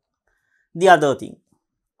 the other thing,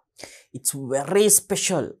 it's very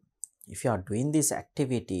special. If you are doing this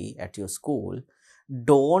activity at your school,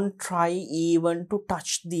 don't try even to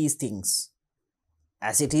touch these things,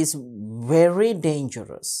 as it is very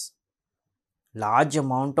dangerous. Large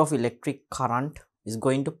amount of electric current is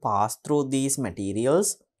going to pass through these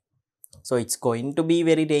materials. So it's going to be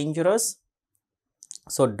very dangerous.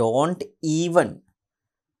 So don't even,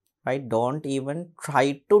 right, don't even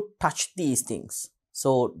try to touch these things.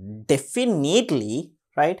 So definitely,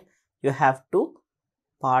 right, you have to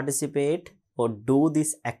participate or do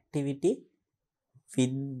this activity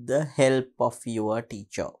with the help of your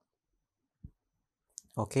teacher,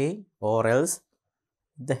 okay, or else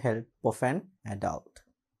the help of an adult.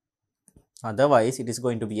 Otherwise it is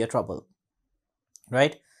going to be a trouble,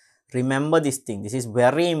 right? Remember this thing, this is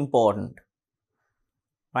very important,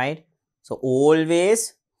 right? So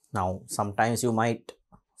always, now sometimes you might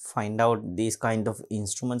find out these kind of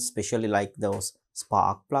instruments, especially like those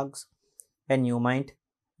spark plugs, and you might,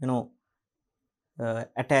 you know,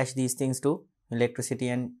 attach these things to electricity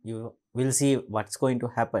and you will see what's going to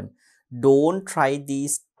happen. Don't try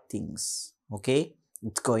these things, okay?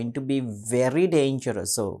 It's going to be very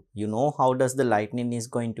dangerous. So you know how does the lightning is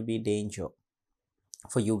going to be danger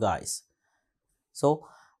for you guys. So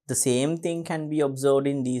the same thing can be observed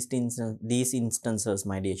in these instances,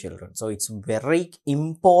 my dear children. So it's very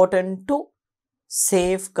important to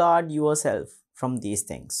safeguard yourself from these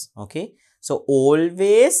things, okay? So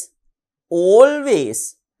always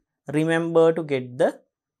remember to get the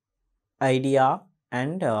idea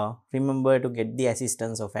and remember to get the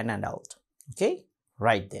assistance of an adult, okay,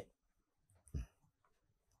 right there.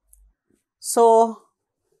 So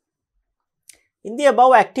in the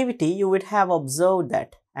above activity, you would have observed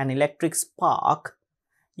that an electric spark,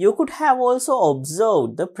 you could have also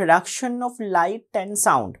observed the production of light and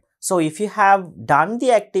sound. So if you have done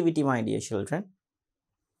the activity, my dear children,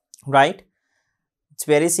 right, it's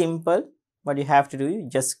very simple. What you have to do, you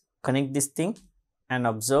just connect this thing and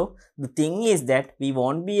observe. The thing is that we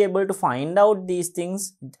won't be able to find out these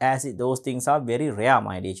things as those things are very rare,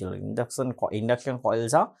 my dear children. Induction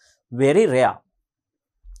coils are very rare,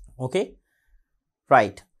 okay,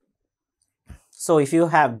 right. So if you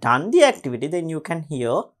have done the activity, then you can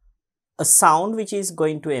hear a sound which is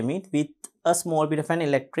going to emit with a small bit of an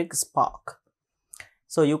electric spark.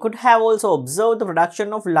 So you could have also observed the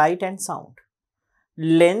production of light and sound.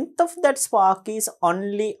 Length of that spark is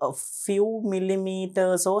only a few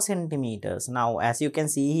millimeters or centimeters. Now as you can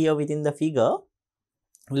see here within the figure,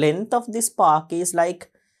 length of this spark is like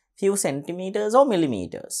few centimeters or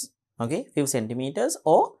millimeters, okay, few centimeters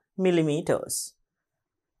or millimeters.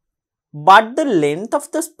 But the length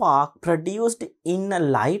of the spark produced in a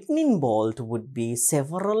lightning bolt would be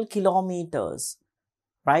several kilometers,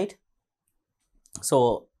 right?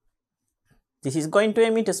 So this is going to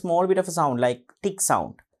emit a small bit of a sound like tick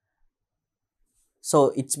sound.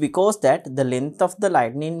 So it's because that the length of the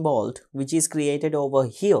lightning bolt which is created over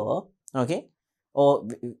here, okay, or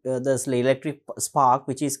this electric spark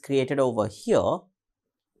which is created over here,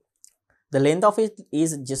 the length of it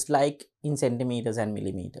is just like in centimeters and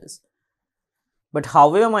millimeters. But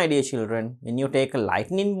however, my dear children, when you take a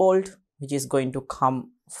lightning bolt which is going to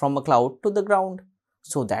come from a cloud to the ground,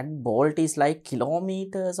 so that bolt is like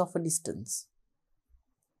kilometers of a distance.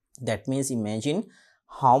 That means imagine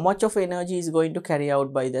how much of energy is going to carry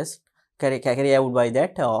out by this, carry out by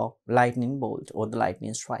that lightning bolt or the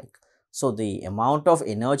lightning strike. So the amount of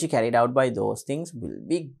energy carried out by those things will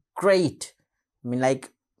be great. I mean,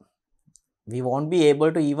 like, we won't be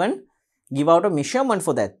able to even give out a measurement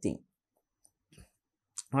for that thing,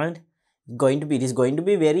 right? It is going to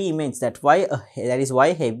be very immense. That is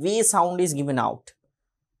why heavy sound is given out,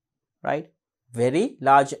 right? Very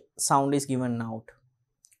large sound is given out,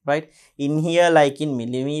 right? In here, like in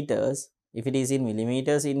millimeters, if it is in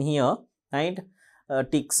millimeters in here, right,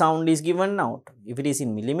 tick sound is given out. If it is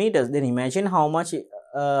in millimeters, then imagine how much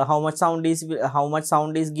sound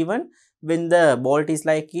is given when the bolt is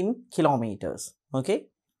like in kilometers, okay?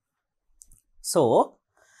 So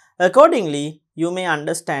accordingly, you may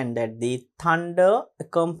understand that the thunder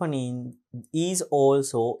accompanying is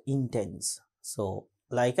also intense. So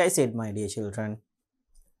like I said, my dear children,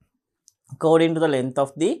 according to the length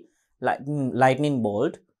of the lightning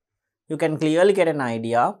bolt, you can clearly get an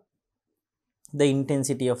idea the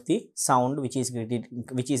intensity of the sound which is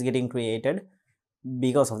getting created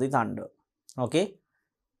because of the thunder, okay?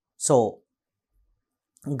 So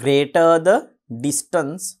greater the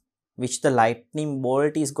distance which the lightning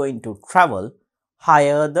bolt is going to travel,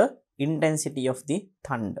 higher the intensity of the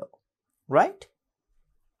thunder, right?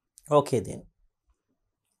 Okay then.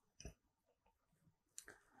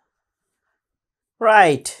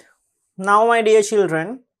 Right. Now, my dear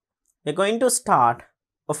children, we are going to start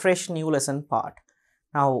a fresh new lesson part.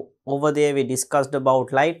 Now, over there we discussed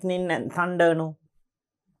about lightning and thunder, no?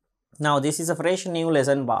 Now, this is a fresh new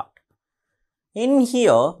lesson part. In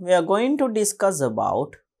here, we are going to discuss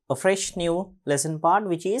about a fresh new lesson part,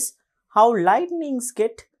 which is how lightnings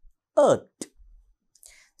get earthed.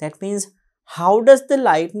 That means, how does the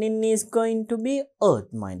lightning is going to be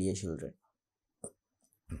earth, my dear children?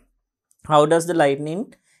 How does the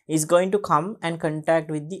lightning is going to come and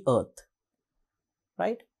contact with the earth,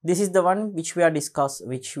 right? This is the one which we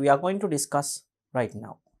are going to discuss right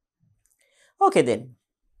now. Okay, then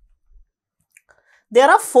there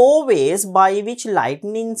are 4 ways by which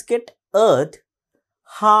lightnings get earth,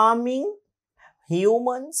 harming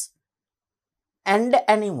humans and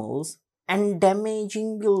animals and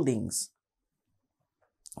damaging buildings.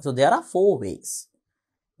 So there are 4 ways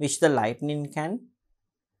which the lightning can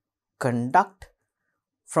conduct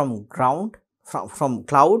from ground, from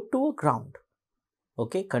cloud to ground.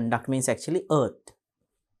 Okay, conduct means actually earth.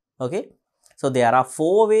 Okay, so there are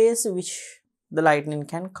 4 ways which the lightning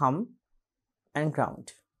can come and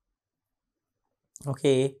ground.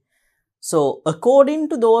 Okay, so according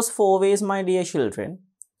to those 4 ways, my dear children,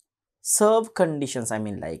 serve conditions, I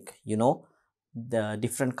mean, like, you know, the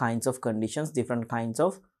different kinds of conditions, different kinds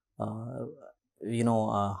of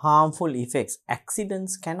harmful effects,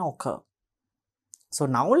 accidents can occur. So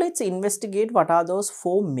now let's investigate what are those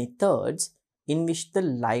 4 methods in which the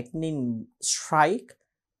lightning strike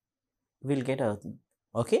will get earthen.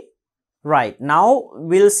 Okay, right, now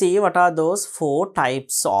we'll see what are those 4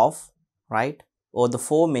 types of, right, or the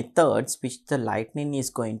 4 methods which the lightning is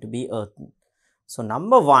going to be earthen. So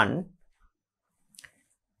number 1,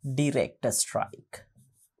 direct strike.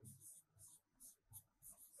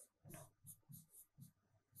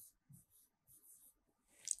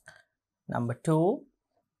 Number 2,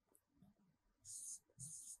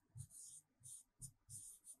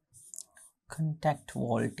 contact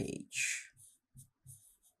voltage,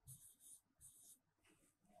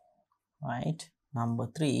 right? Number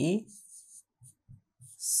 3,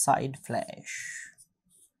 side flash,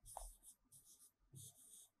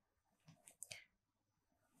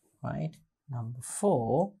 right? Number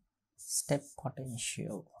 4, step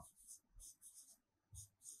potential.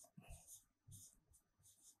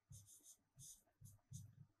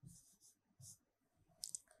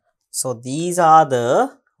 So these are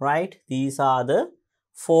the, right, these are the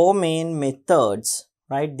 4 main methods,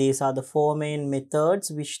 right? These are the 4 main methods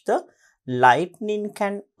which the lightning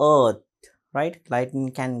can earth, right?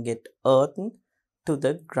 Lightning can get earthen to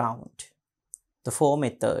the ground. The 4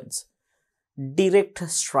 methods: direct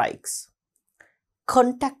strikes,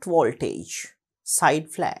 contact voltage, side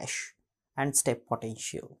flash, and step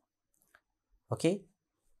potential. Okay,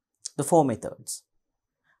 the 4 methods.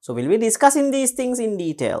 So we'll be discussing these things in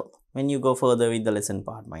detail when you go further with the lesson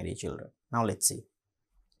part, my dear children. Now let's see.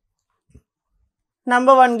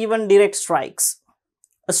 Number 1, given direct strikes.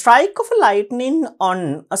 A strike of a lightning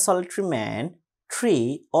on a solitary man,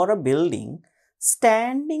 tree, or a building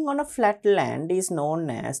standing on a flat land is known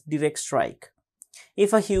as direct strike.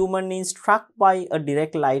 If a human is struck by a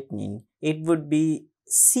direct lightning, it would be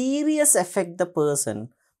serious affect the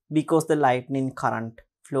person because the lightning current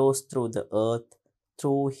flows through the earth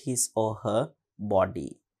through his or her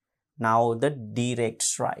body. Now the direct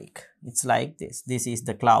strike, it's like this. This is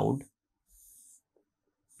the cloud.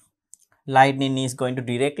 Lightning is going to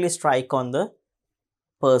directly strike on the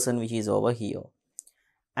person which is over here,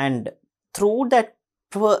 and through that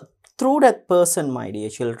person, my dear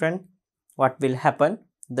children, what will happen?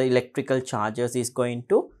 The electrical charges is going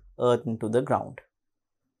to earth into the ground.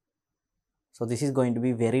 So this is going to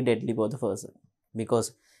be very deadly for the person,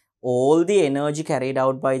 because all the energy carried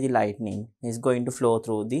out by the lightning is going to flow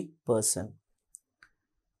through the person.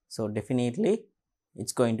 So definitely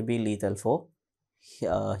it's going to be lethal for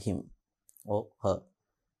him or her,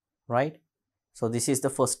 right? So this is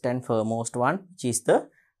the first and foremost one, which is the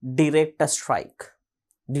direct strike.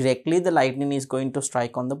 Directly the lightning is going to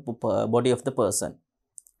strike on the body of the person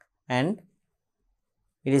and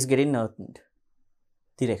it is getting earthened.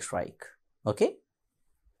 Direct strike. Okay.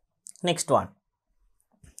 Next one.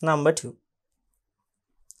 Number 2.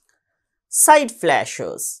 Side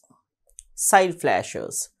flashers. Side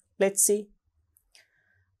flashers. Let's see.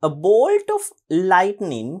 A bolt of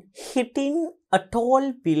lightning hitting a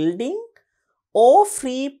tall building or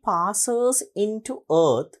free passes into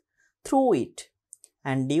earth through it,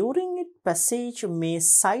 and during its passage may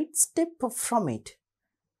sidestep from it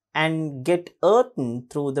and get earthen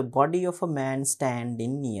through the body of a man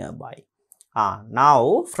standing nearby.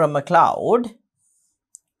 Now from a cloud,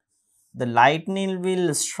 the lightning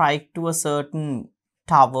will strike to a certain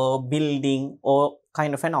tower, building, or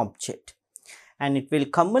kind of an object, and it will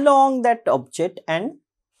come along that object, and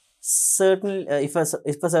certain if a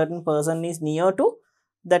certain person is near to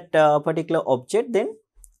that particular object, then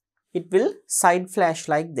it will side flash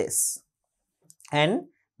like this and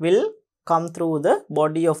will come through the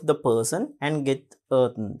body of the person and get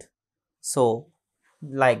earthened. So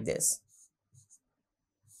like this.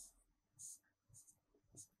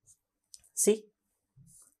 See,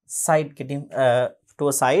 side getting to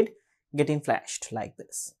a side getting flashed like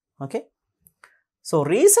this. Okay. So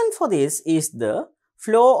reason for this is the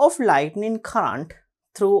flow of lightning current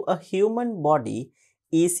through a human body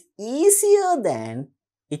is easier than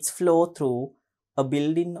its flow through a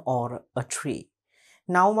building or a tree.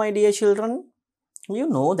 Now my dear children, you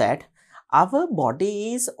know that our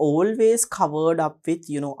body is always covered up with,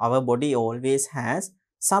 our body always has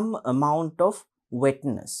some amount of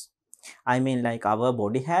wetness. I mean, like, our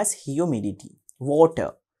body has humidity,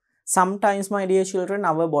 water. Sometimes, my dear children,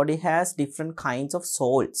 our body has different kinds of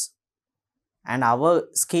salts, and our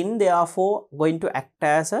skin therefore going to act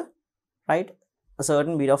as a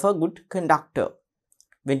certain bit of a good conductor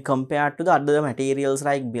when compared to the other materials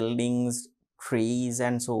like buildings, trees,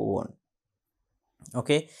 and so on.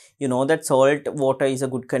 Okay, you know that salt water is a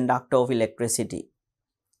good conductor of electricity.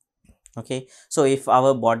 Okay, so if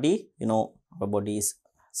our body, our body is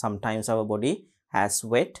sometimes our body has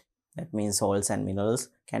wet, that means salts and minerals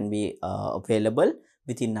can be available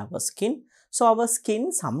within our skin. So our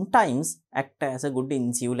skin sometimes act as a good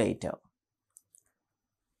insulator.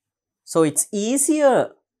 So it's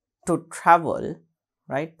easier to travel,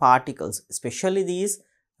 right, particles, especially these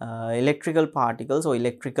electrical particles or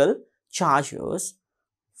electrical charges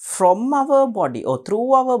from our body or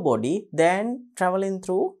through our body than traveling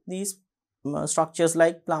through these structures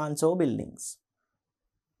like plants or buildings.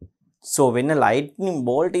 So when a lightning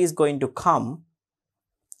bolt is going to come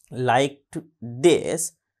like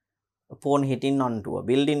this upon hitting onto a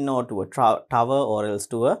building or to a tower or else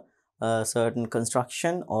to a certain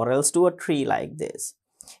construction or else to a tree like this,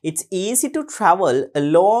 it's easy to travel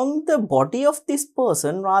along the body of this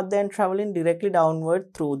person rather than traveling directly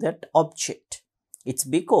downward through that object. It's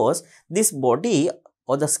because this body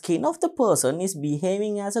or the skin of the person is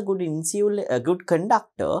behaving as a good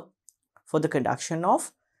conductor for the conduction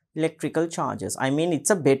of electrical charges. I mean, it's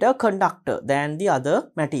a better conductor than the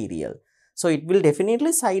other material. So it will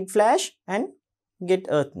definitely side flash and get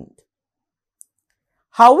earthened.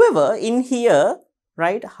 However, in here,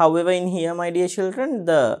 my dear children,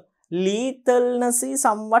 the lethalness is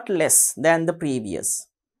somewhat less than the previous,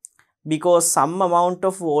 because some amount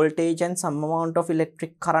of voltage and some amount of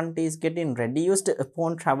electric current is getting reduced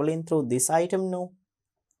upon traveling through this item now.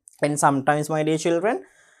 And sometimes, my dear children,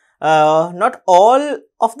 not all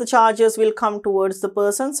of the charges will come towards the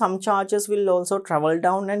person. Some charges will also travel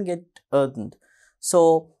down and get earthened.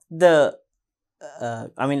 So the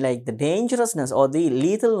the dangerousness or the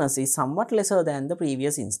lethalness is somewhat lesser than the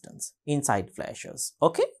previous instance in side flashes.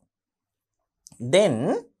 Okay.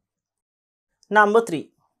 Then number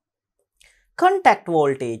 3, contact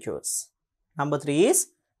voltages. Number 3 is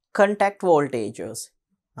contact voltages.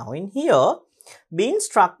 Now in here, being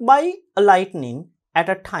struck by a lightning at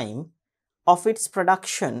a time of its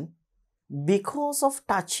production because of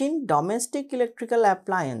touching domestic electrical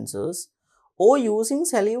appliances or using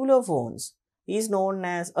cellular phones is known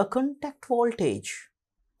as a contact voltage.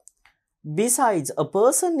 Besides, a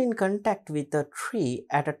person in contact with a tree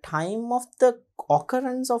at a time of the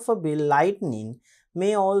occurrence of a lightning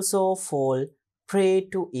may also fall prey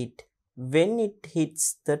to it when it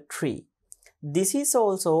hits the tree. This is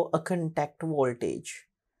also a contact voltage.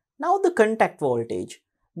 Now the contact voltage,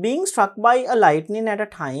 being struck by a lightning at a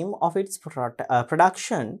time of its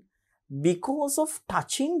production because of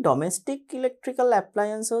touching domestic electrical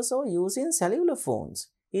appliances or using cellular phones,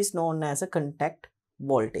 is known as a contact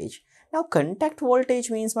voltage. Now contact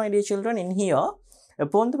voltage means, my dear children, in here,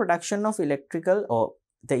 upon the production of electrical or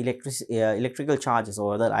the electrical charges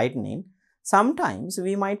or the lightning, sometimes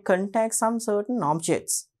we might contact some certain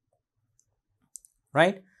objects,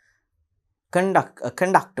 right?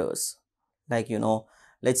 Conductors, like,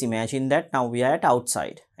 let's imagine that now we are at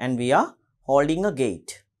outside and we are holding a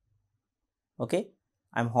gate. Okay,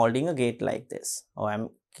 I'm holding a gate like this, or I'm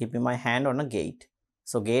keeping my hand on a gate.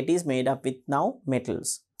 So gate is made up with now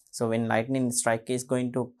metals. So when lightning strike is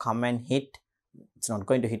going to come and hit, it's not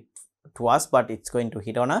going to hit to us, but it's going to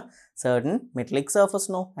hit on a certain metallic surface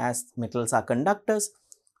now, as metals are conductors.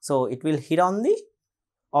 So it will hit on the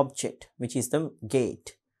object, which is the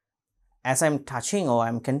gate, as I'm touching or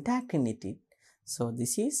I'm contacting it. So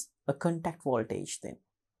this is a contact voltage then.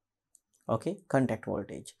 Okay, contact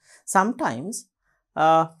voltage. Sometimes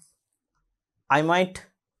I might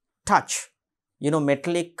touch,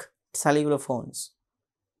 metallic cellular phones,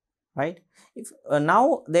 right? If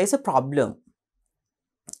now there is a problem.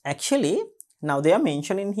 Actually, now they are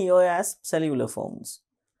mentioned in here as cellular phones.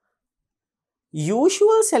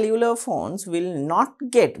 usual cellular phones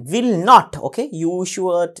okay,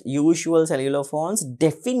 usual cellular phones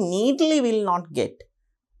definitely will not get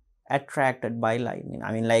attracted by lightning.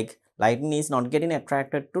 I mean, like, lightning is not getting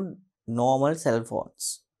attracted to normal cell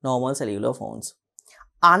phones, normal cellular phones,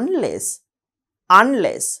 unless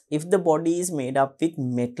if the body is made up with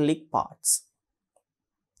metallic parts.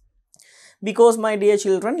 Because, my dear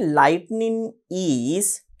children, lightning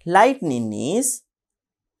is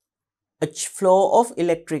a flow of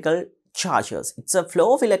electrical charges. It's a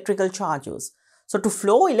flow of electrical charges. So, to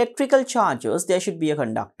flow electrical charges, there should be a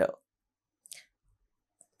conductor.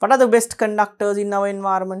 What are the best conductors in our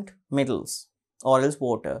environment? Metals or else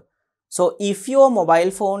water. So, if your mobile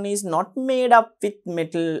phone is not made up with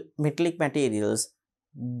metallic materials,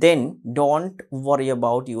 then don't worry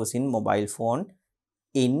about using mobile phone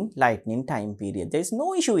in lightning time period. There is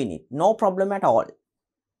no issue in it, no problem at all.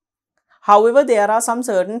 However, there are some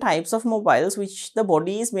certain types of mobiles which the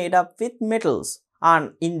body is made up with metals,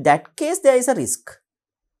 and in that case there is a risk.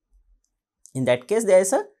 In that case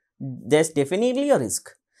there's definitely a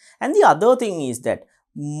risk. And the other thing is that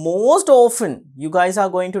most often you guys are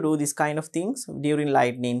going to do this kind of things during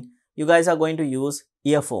lightning. You guys are going to use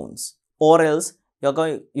earphones, or else you're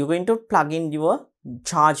going to plug in your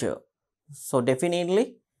charger. So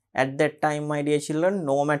definitely at that time, my dear children,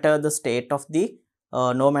 no matter the state of the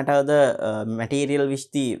no matter the material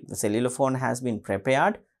which the cellular phone has been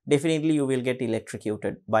prepared, definitely you will get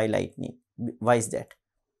electrocuted by lightning. Why is that?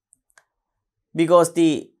 Because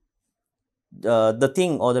the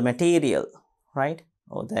thing or the material, right,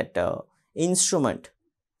 or that instrument,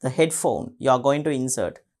 the headphone you are going to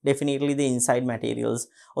insert, definitely the inside materials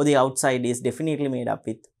or the outside is definitely made up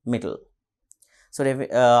with metal. So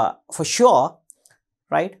for sure,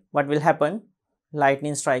 right, what will happen?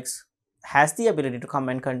 Lightning strikes has the ability to come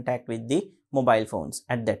in contact with the mobile phones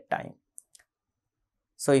at that time.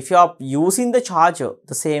 So if you are using the charger,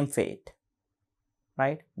 the same fate,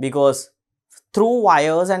 right? Because through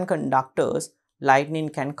wires and conductors, lightning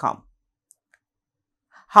can come.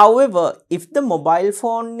 However, if the mobile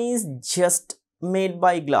phone is just made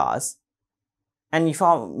by glass and if you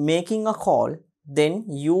are making a call, then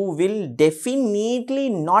you will definitely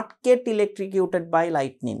not get electrocuted by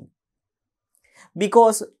lightning.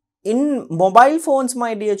 Because in mobile phones,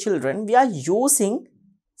 my dear children, we are using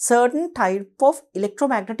certain type of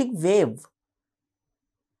electromagnetic wave,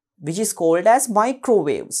 which is called as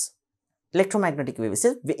microwaves. Electromagnetic waves,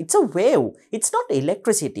 it's a wave, it's not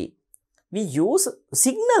electricity. We use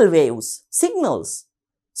signal waves, signal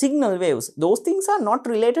waves. Those things are not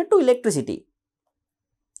related to electricity.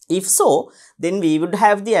 If so, then we would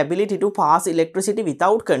have the ability to pass electricity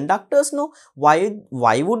without conductors. No, why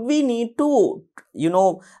would we need to,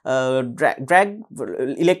 drag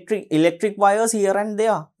electric wires here and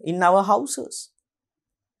there in our houses?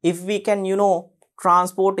 If we can,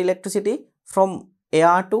 transport electricity from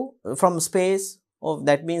air to from space, or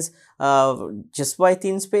that means just by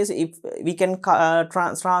thin space, if we can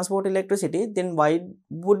transport electricity, then why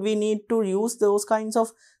would we need to use those kinds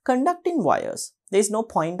of conducting wires? There is no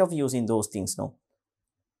point of using those things, no,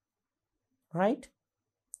 right?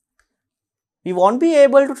 We won't be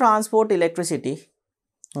able to transport electricity,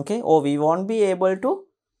 okay, or we won't be able to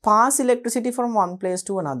pass electricity from one place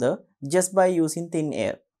to another just by using thin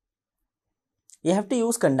air. You have to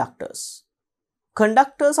use conductors.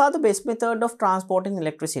 Conductors are the best method of transporting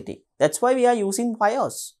electricity. That's why we are using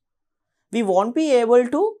wires. We won't be able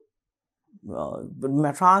to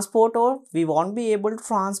transport, or we won't be able to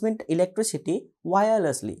transmit electricity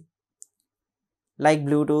wirelessly, like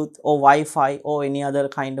Bluetooth or Wi-Fi or any other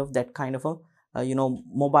kind of that kind of a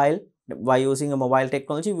mobile. By using a mobile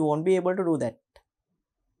technology, we won't be able to do that,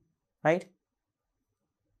 right?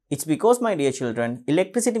 It's because, my dear children,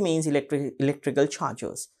 electricity means electrical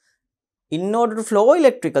charges. In order to flow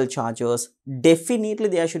electrical charges, definitely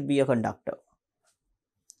there should be a conductor,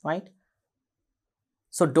 right?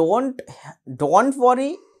 So don't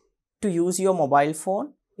worry to use your mobile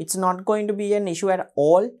phone. It's not going to be an issue at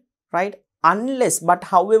all, right? Unless, but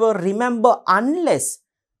however, remember, unless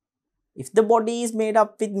if the body is made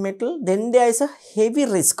up with metal, then there is a heavy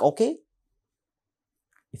risk, okay?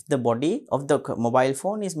 If the body of the mobile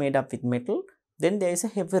phone is made up with metal, then there is a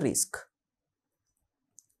heavy risk.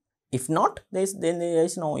 If not, then there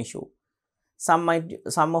is no issue. Some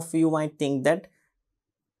of you might think that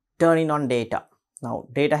turning on data. Now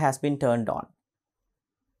data has been turned on,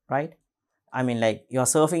 right? I mean, like, you are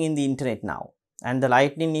surfing in the internet now and the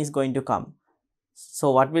lightning is going to come.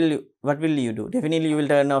 So what will you do? Definitely you will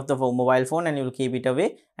turn off the mobile phone and you will keep it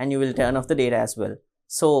away, and you will turn off the data as well.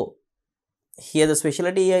 So here the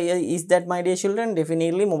specialty here is that, my dear children,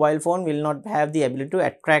 definitely mobile phone will not have the ability to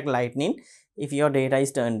attract lightning if your data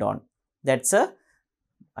is turned on. That's a,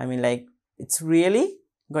 I mean, like, it's really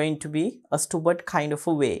going to be a stupid kind of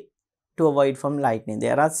a way to avoid from lightning.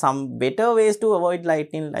 There are some better ways to avoid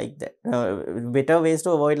lightning like that, better ways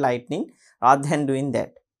to avoid lightning rather than doing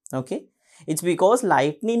that. Okay, it's because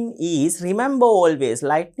lightning is, remember always,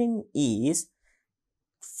 lightning is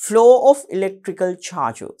flow of electrical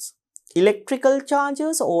charges. Electrical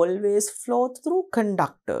charges always flow through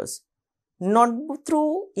conductors, not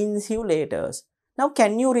through insulators. Now,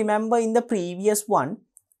 can you remember in the previous one,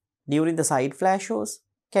 during the side flashes,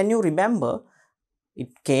 can you remember it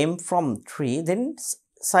came from tree, then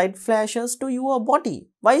side flashes to your body?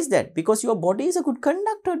 Why is that? Because your body is a good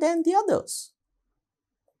conductor than the others.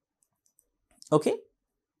 Okay,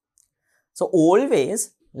 so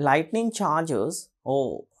always lightning charges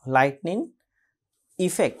or lightning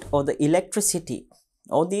effect or the electricity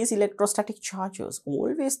or these electrostatic charges,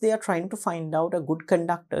 always they are trying to find out a good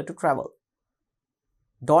conductor to travel.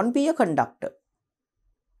 Don't be a conductor,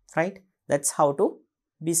 right? That's how to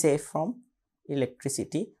be safe from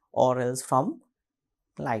electricity or else from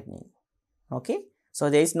lightning. Okay, so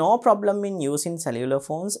there is no problem in using cellular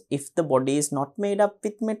phones if the body is not made up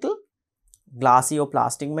with metal, glassy or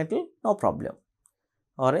plastic metal, no problem,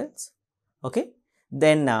 or else. Okay,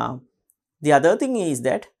 then the other thing is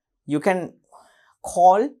that you can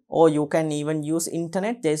call or you can even use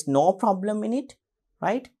internet. There is no problem in it,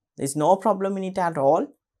 right? There is no problem in it at all,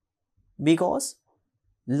 because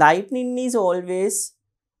lightning is always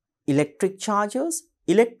electric charges.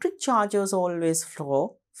 Electric charges always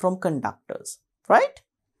flow from conductors, right?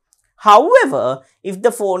 However, if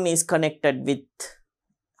the phone is connected with,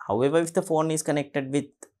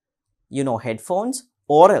 headphones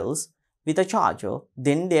or else with a charger,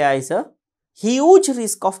 then there is a huge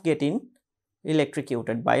risk of getting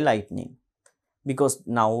electrocuted by lightning, because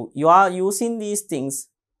now you are using these things.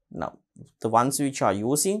 Now, the ones which are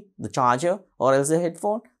using the charger or else the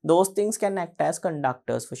headphone, those things can act as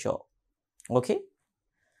conductors for sure. Okay,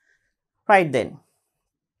 right then.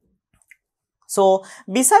 So,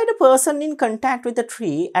 beside a person in contact with a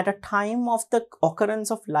tree at a time of the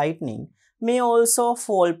occurrence of lightning may also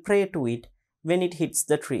fall prey to it when it hits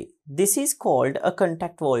the tree. This is called a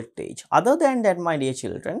contact voltage. Other than that, my dear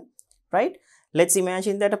children, right? Let's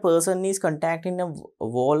imagine that a person is contacting a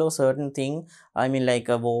wall or certain thing, I mean like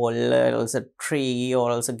a wall or else a tree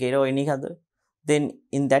or else a gate or any other. Then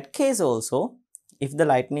in that case also, if the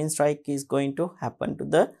lightning strike is going to happen to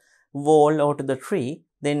the wall or to the tree,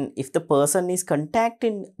 then if the person is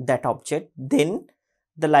contacting that object, then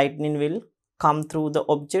the lightning will come through the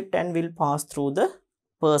object and will pass through the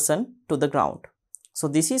person to the ground. So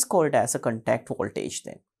this is called as a contact voltage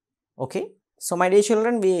then. Okay. So my dear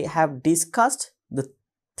children, we have discussed the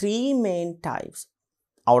three main types.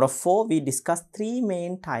 Out of 4, we discussed 3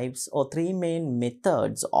 main types or 3 main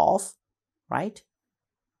methods of, right,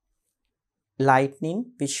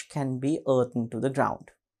 lightning which can be earthed into the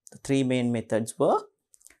ground. The 3 main methods were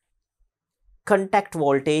contact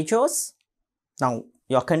voltages. Now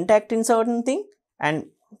you are contacting certain thing, and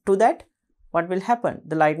to that what will happen?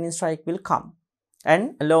 The lightning strike will come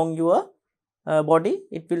and along your body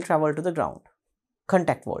it will travel to the ground.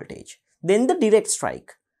 Contact voltage. Then the direct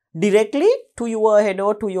strike. Directly to your head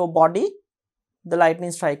or to your body, the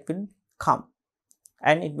lightning strike will come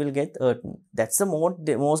and it will get earthen. That's the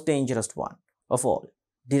most dangerous one of all,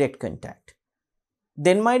 direct contact.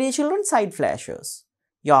 Then my dear children, side flashes.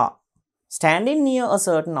 You are standing near a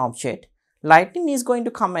certain object, lightning is going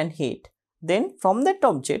to come and hit. Then from that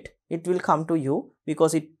object, it will come to you,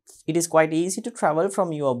 because it is quite easy to travel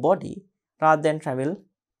from your body rather than travel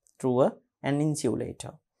through an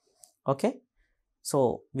insulator. Okay.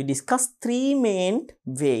 So we discussed 3 main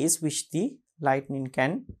ways which the lightning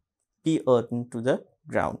can be earthen to the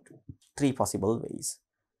ground. 3 possible ways.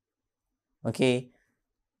 Okay.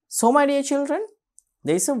 So my dear children,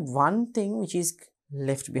 there is one thing which is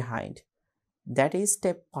left behind. That is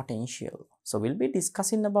step potential. So we'll be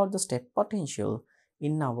discussing about the step potential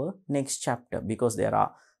in our next chapter, because there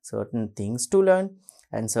are certain things to learn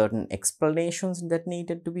and certain explanations that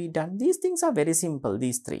needed to be done. These things are very simple,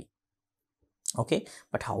 these 3. Okay,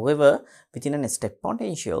 but however, within a step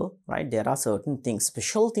potential, right, there are certain things,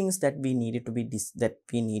 special things that we need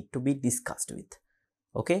to be discussed with.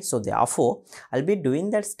 Okay, so therefore I'll be doing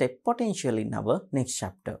that step potential in our next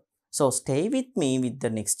chapter. So stay with me with the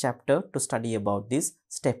next chapter to study about these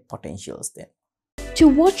step potentials then. To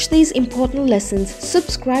watch these important lessons,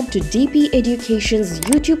 subscribe to DP Education's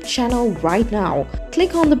YouTube channel right now.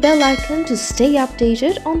 Click on the bell icon to stay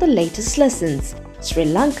updated on the latest lessons. Sri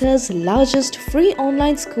Lanka's largest free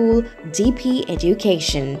online school, DP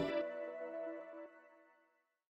Education.